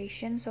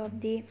 proliferations of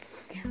the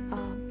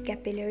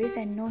capillaries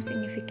and no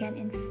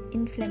significant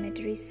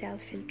inflammatory cell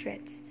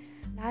filtrates.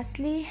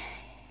 Lastly,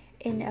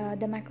 in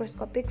the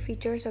microscopic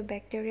features of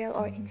bacterial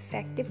or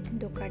infective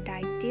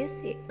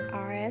endocarditis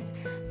are as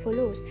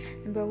follows.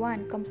 Number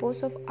 1,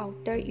 composed of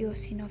outer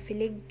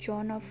eosinophilic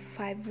zone of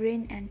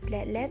fibrin and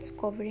platelets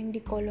covering the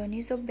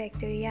colonies of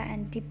bacteria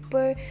and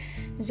deeper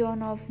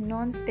zone of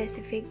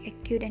non-specific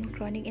acute and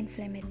chronic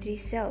inflammatory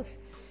cells.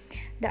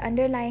 The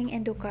underlying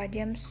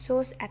endocardium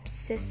shows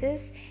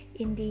abscesses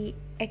in the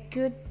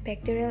acute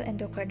bacterial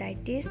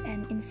endocarditis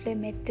and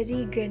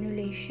inflammatory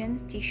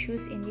granulations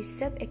tissues in the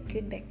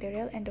subacute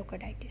bacterial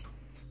endocarditis.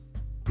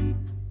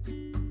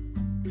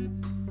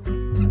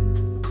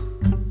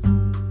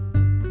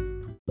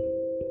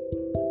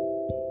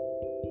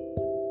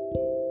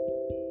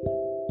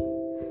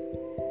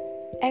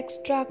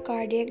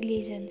 Extracardiac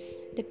lesions.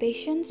 The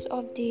patients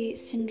of the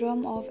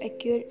syndrome of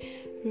acute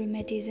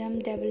rheumatism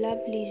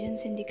develop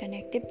lesions in the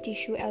connective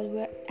tissue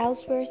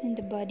elsewhere in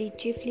the body,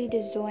 chiefly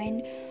the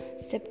joint,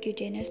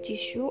 subcutaneous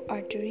tissue,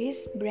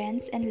 arteries,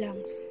 brains, and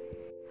lungs.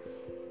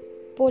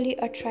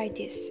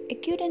 Polyarthritis.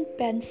 Acute and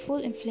painful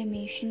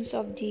inflammations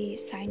of the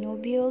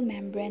synovial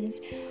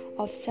membranes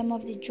of some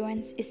of the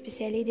joints,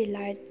 especially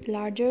the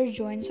larger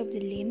joints of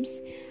the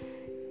limbs,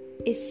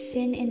 is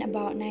seen in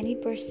about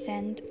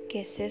 90%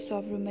 cases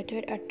of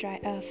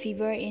rheumatoid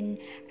fever in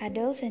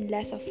adults and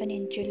less often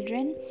in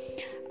children.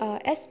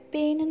 As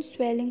pain and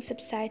swelling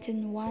subsides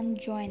in one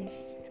joint,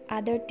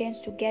 other tends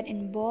to get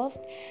involved,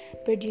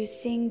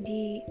 producing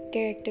the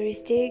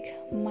characteristic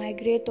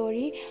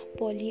migratory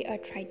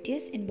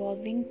polyarthritis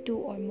involving 2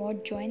 or more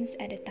joints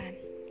at a time.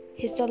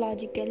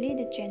 Histologically,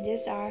 the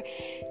changes are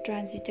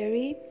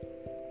transitory.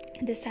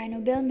 The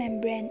synovial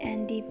membrane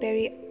and the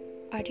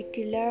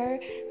periarticular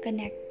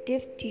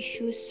connective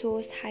tissue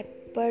shows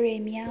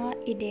hyperemia,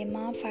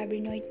 edema,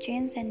 fibrinoid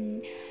chains,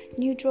 and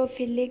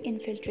neutrophilic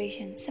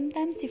infiltration.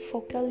 Sometimes the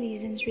focal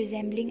lesions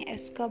resembling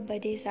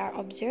escapades are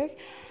observed.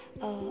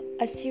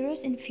 A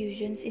serous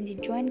infusions in the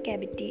joint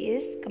cavity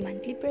is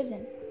commonly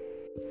present.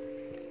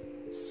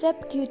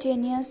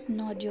 Subcutaneous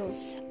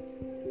nodules.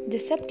 The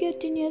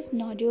subcutaneous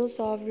nodules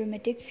of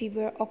rheumatic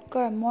fever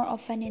occur more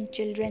often in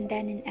children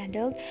than in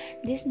adults.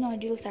 These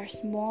nodules are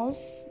small,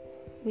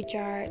 which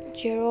are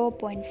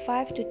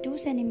 0.5 to 2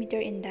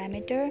 cm in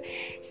diameter,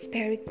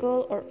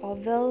 spherical or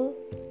oval,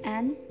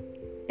 and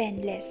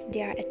painless.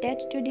 They are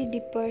attached to the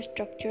deeper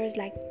structures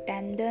like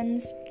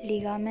tendons,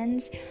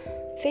 ligaments,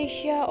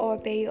 fascia or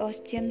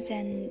periosteums,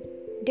 and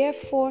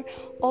therefore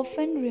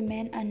often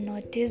remain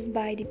unnoticed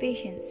by the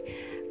patients.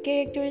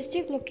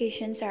 Characteristic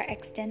locations are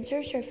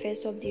extensor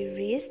surface of the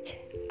wrist,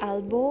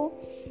 elbow,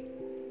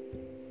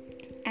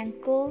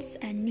 ankles,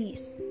 and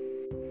knees.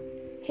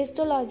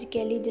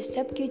 Histologically, the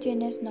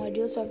subcutaneous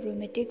nodules of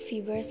rheumatic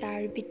fevers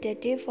are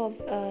representative of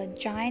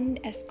giant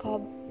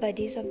escope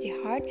bodies of the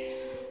heart.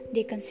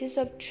 They consist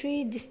of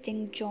three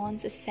distinct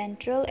zones: a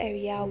central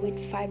area with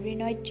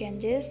fibrinoid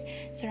changes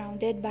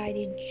surrounded by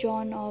the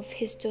zone of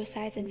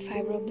histiocytes and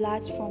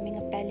fibroblasts forming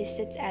a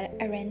palisades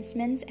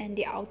arrangements, and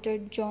the outer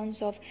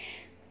zones of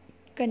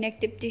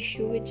connective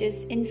tissue which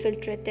is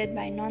infiltrated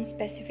by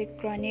non-specific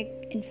chronic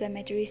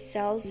inflammatory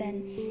cells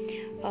and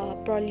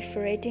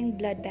proliferating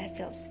blood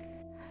vessels.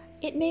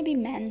 It may be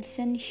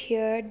mentioned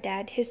here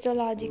that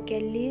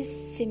histologically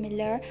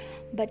similar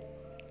but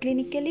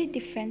clinically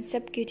different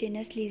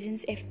subcutaneous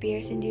lesions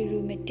appears in the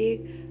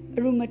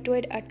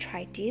rheumatoid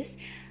arthritis.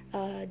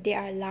 They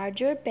are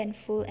larger,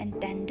 painful,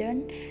 and tender,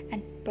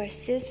 and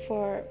persist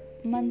for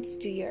months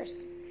to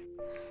years.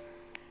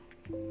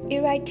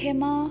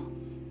 Erythema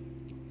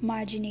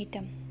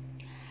marginatum.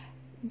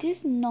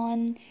 This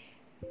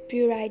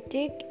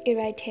non-pruritic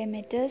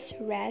erythematous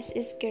rash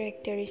is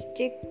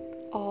characteristic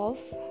of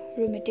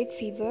rheumatic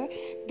fever.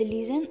 The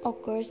lesion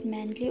occurs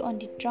mainly on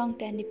the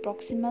trunk and the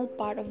proximal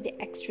part of the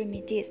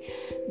extremities.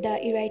 The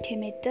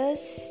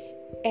erythematous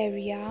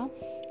area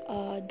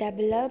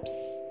develops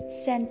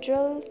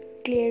central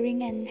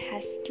clearing and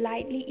has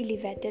slightly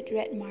elevated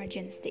red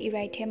margins. The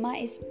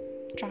erythema is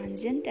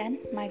transient and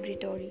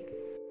migratory.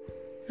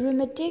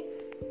 Rheumatic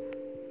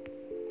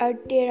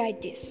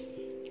arteritis.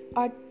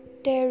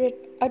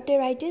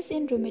 Arteritis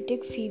in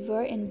rheumatic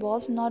fever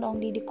involves not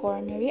only the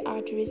coronary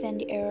arteries and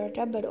the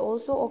aorta but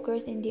also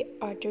occurs in the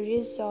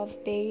arteries of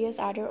various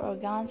other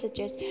organs such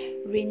as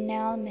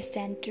renal,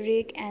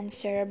 mesenteric, and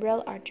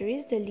cerebral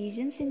arteries. The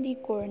lesions in the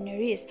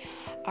coronaries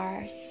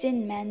are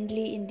seen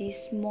mainly in the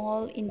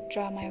small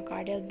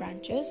intramyocardial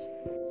branches.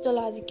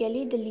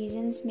 Histologically, the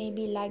lesions may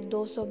be like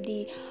those of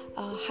the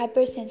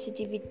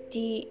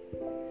hypersensitivity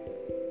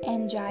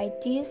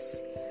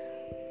angiitis,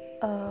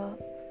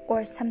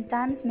 or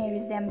sometimes may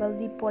resemble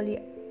the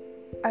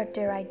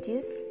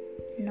polyarteritis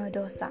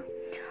nodosa.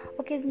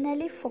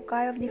 Occasionally,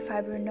 foci of the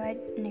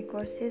fibrinoid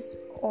necrosis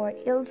or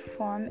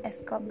ill-formed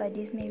escope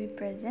bodies may be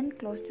present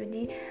close to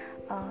the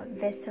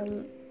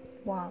vessel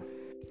wall.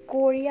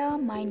 Chorea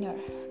minor.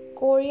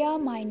 Chorea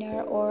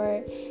minor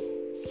or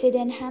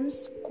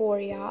Sydenham's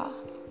chorea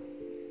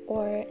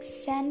or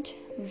St.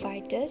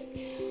 Vitus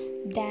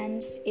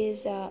dance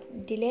is a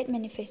delayed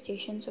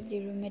manifestations of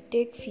the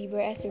rheumatic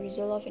fever as a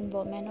result of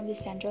involvement of the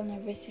central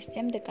nervous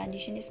system. The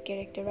condition is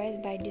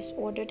characterized by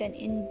disordered and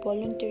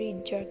involuntary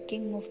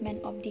jerking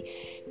movement of the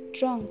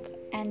trunk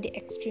and the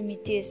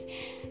extremities,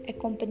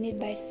 accompanied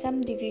by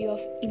some degree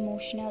of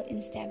emotional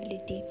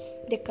instability.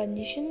 The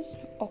condition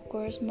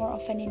occurs more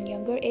often in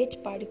younger age,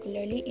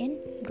 particularly in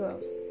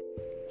girls.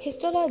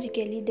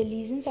 Histologically, the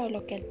lesions are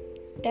located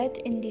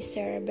in the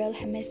cerebral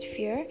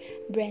hemisphere,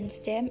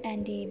 brainstem,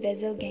 and the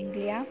basal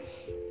ganglia.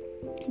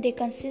 They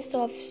consist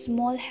of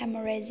small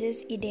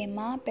hemorrhages,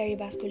 edema,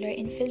 perivascular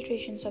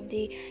infiltrations of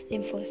the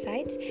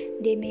lymphocytes.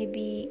 They may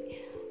be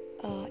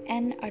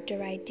an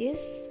arteritis,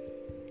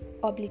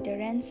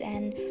 obliterans,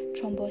 and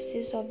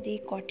thrombosis of the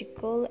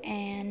cortical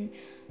and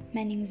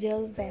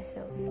meningeal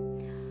vessels.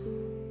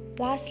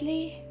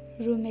 Lastly,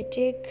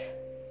 rheumatic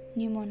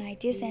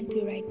pneumonitis and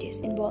pleuritis.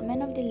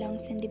 Involvement of the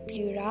lungs and the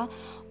pleura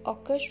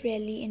occurs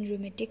rarely in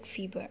rheumatic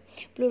fever.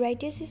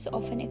 Pleuritis is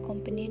often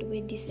accompanied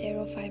with the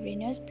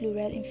serofibrinous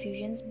pleural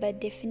effusions, but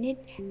definite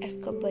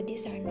escope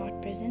bodies are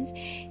not present.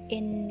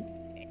 In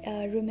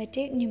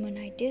rheumatic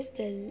pneumonitis,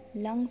 the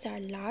lungs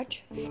are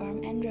large,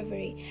 firm, and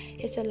rubbery.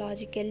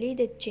 Histologically,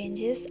 the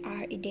changes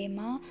are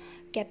edema,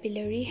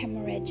 capillary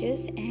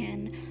hemorrhages,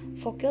 and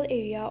focal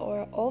area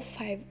or of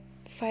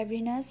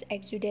fibrinous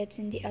exudates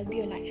in the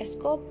alveoli.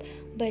 Escope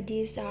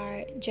bodies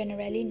are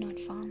generally not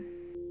found.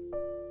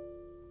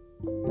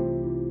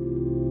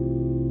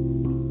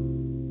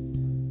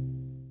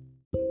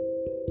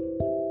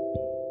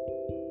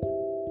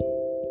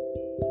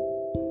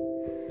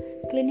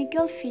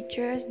 Clinical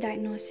features,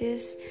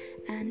 diagnosis,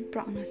 and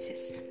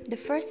prognosis. The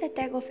first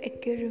attack of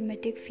acute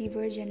rheumatic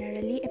fever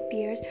generally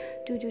appears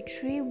 2 to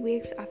 3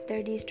 weeks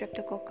after the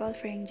streptococcal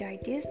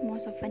pharyngitis,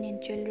 most often in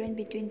children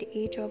between the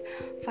age of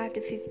 5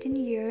 to 15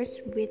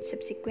 years with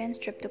subsequent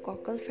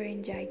streptococcal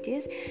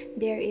pharyngitis.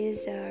 There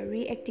is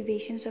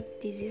reactivations of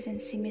the disease and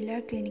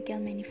similar clinical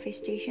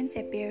manifestations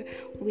appear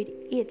with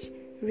each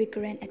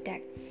recurrent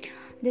attack.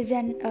 The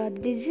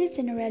disease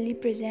generally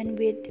presents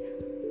with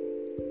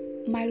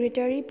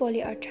migratory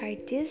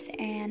polyarthritis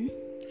and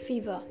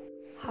fever.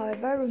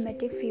 However,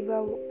 rheumatic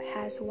fever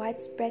has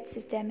widespread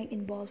systemic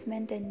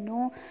involvement and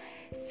no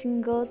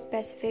single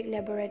specific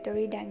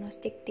laboratory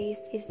diagnostic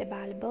test is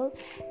available.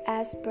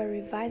 As per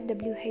revised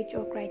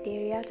WHO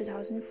criteria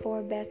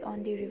 2004 based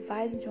on the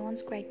revised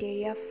Jones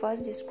criteria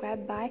first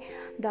described by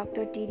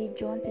Dr. T.D.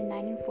 Jones in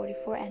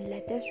 1944 and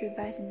latest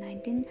revised in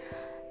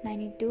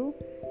 92.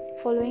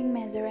 Following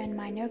major and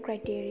minor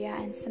criteria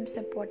and some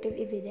supportive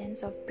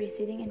evidence of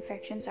preceding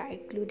infections are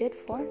included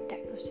for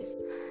diagnosis.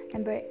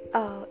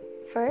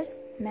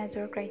 First,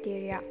 major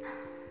criteria: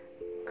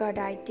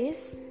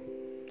 carditis,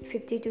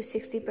 50 to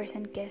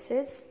 60%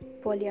 cases;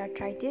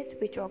 polyarthritis,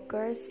 which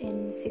occurs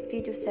in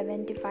 60 to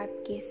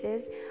 75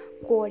 cases;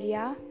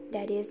 chorea,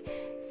 that is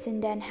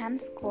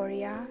Sydenham's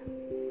chorea,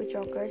 which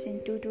occurs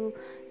in 2 to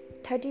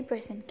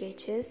 30%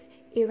 cases;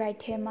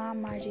 erythema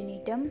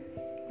marginatum,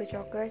 which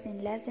occurs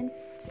in less than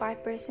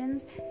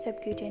 5%;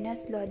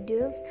 subcutaneous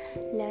nodules,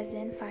 less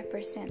than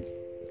 5%.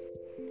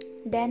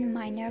 Then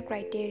minor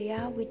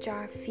criteria, which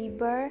are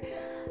fever,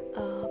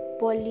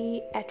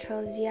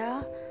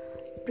 polyarthralgia,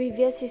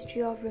 previous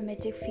history of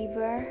rheumatic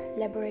fever,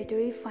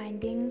 laboratory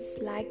findings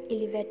like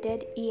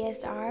elevated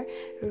ESR,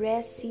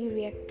 RAS-C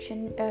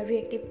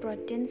reactive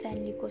proteins,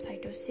 and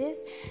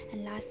leukocytosis,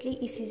 and lastly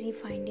ECG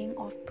finding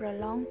of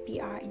prolonged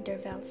PR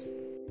intervals.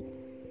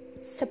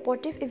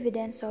 Supportive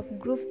evidence of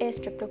Group A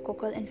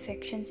streptococcal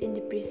infections in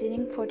the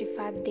preceding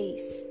 45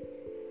 days.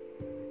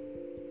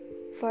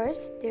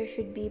 First, there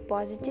should be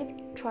positive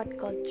throat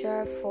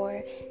culture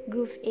for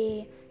Group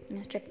A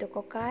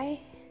streptococci,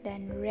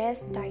 then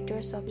rest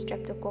titers of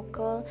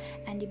streptococcal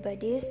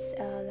antibodies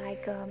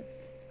like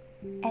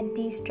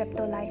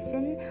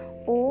anti-streptolysin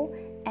O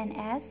and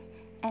S,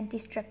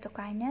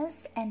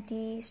 anti-streptokinase,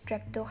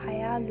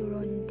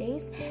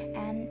 anti-streptohyaluronidase,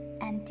 and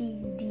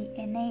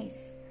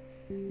anti-DNase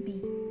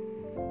B.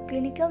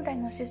 Clinical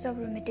diagnosis of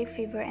rheumatic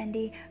fever and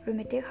the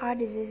rheumatic heart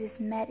disease is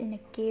met in a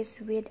case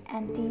with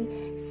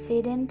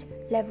antecedent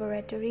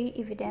laboratory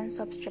evidence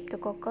of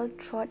streptococcal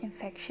throat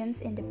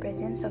infections in the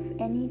presence of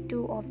any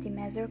two of the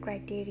major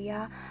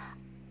criteria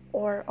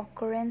or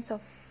occurrence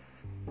of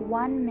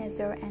one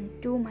major and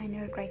two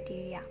minor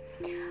criteria.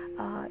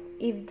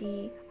 If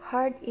the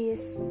heart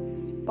is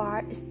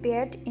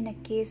spared in a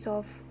case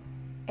of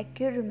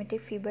acute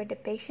rheumatic fever, the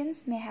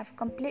patients may have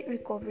complete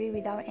recovery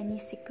without any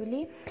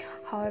sequelae.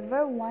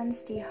 However,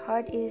 once the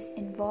heart is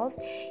involved,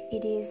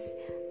 it is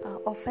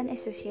often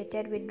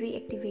associated with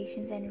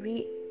reactivations and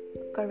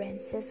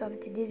recurrences of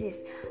the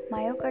disease.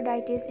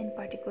 Myocarditis in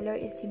particular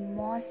is the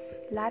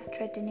most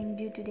life-threatening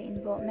due to the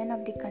involvement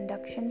of the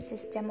conduction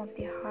system of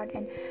the heart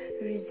and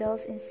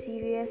results in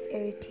serious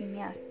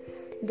arrhythmias.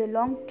 The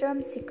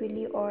long-term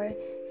sequelae or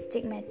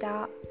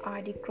stigmata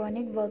are the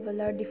chronic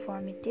valvular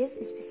deformities,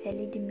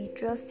 especially the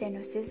mitral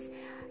stenosis,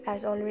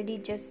 as already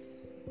just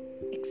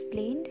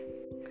explained.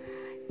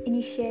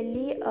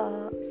 Initially,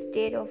 a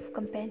state of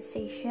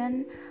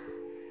compensation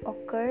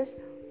occurs,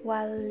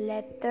 while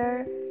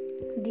later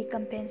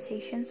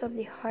decompensations of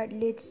the heart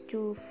leads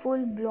to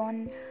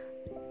full-blown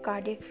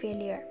cardiac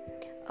failure.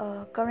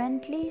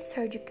 Currently,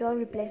 surgical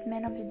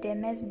replacement of the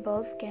damaged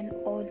valve can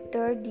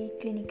alter the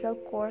clinical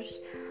course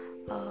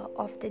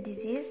of the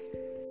disease.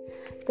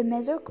 The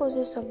major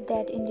causes of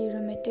death in the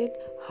rheumatic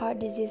heart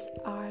disease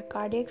are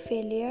cardiac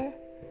failure,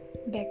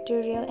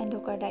 bacterial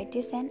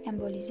endocarditis, and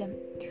embolism.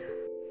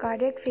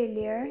 Cardiac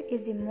failure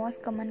is the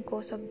most common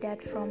cause of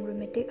death from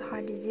rheumatic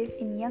heart disease.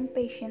 In young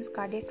patients,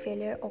 cardiac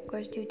failure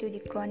occurs due to the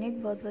chronic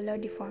valvular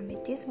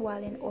deformities,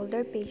 while in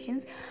older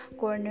patients,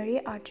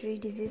 coronary artery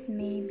disease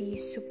may be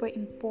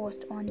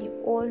superimposed on the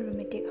old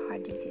rheumatic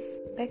heart disease.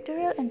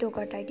 Bacterial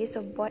endocarditis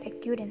of both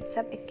acute and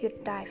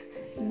subacute type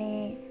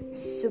may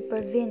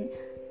supervene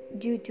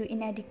due to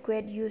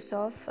inadequate use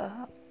of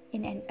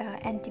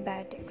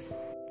antibiotics.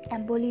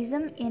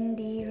 Embolism in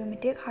the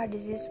rheumatic heart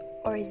disease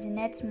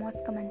originates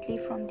most commonly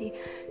from the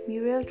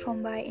mural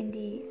thrombi in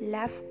the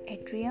left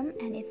atrium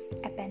and its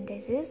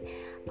appendages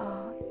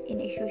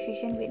in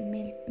association with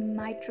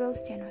mitral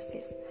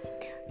stenosis.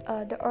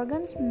 The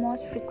organs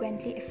most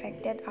frequently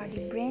affected are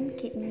the brain,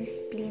 kidneys,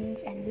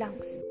 spleens, and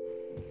lungs.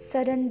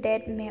 Sudden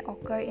death may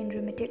occur in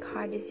rheumatic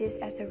heart disease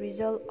as a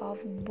result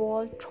of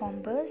ball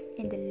thrombus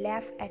in the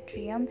left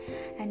atrium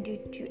and due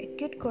to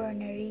acute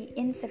coronary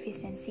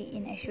insufficiency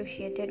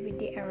associated with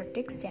the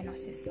aortic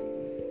stenosis.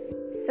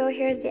 So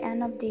here's the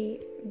end of the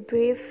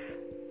brief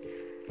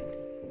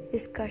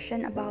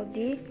discussion about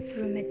the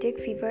rheumatic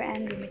fever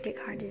and rheumatic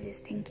heart disease.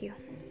 Thank you.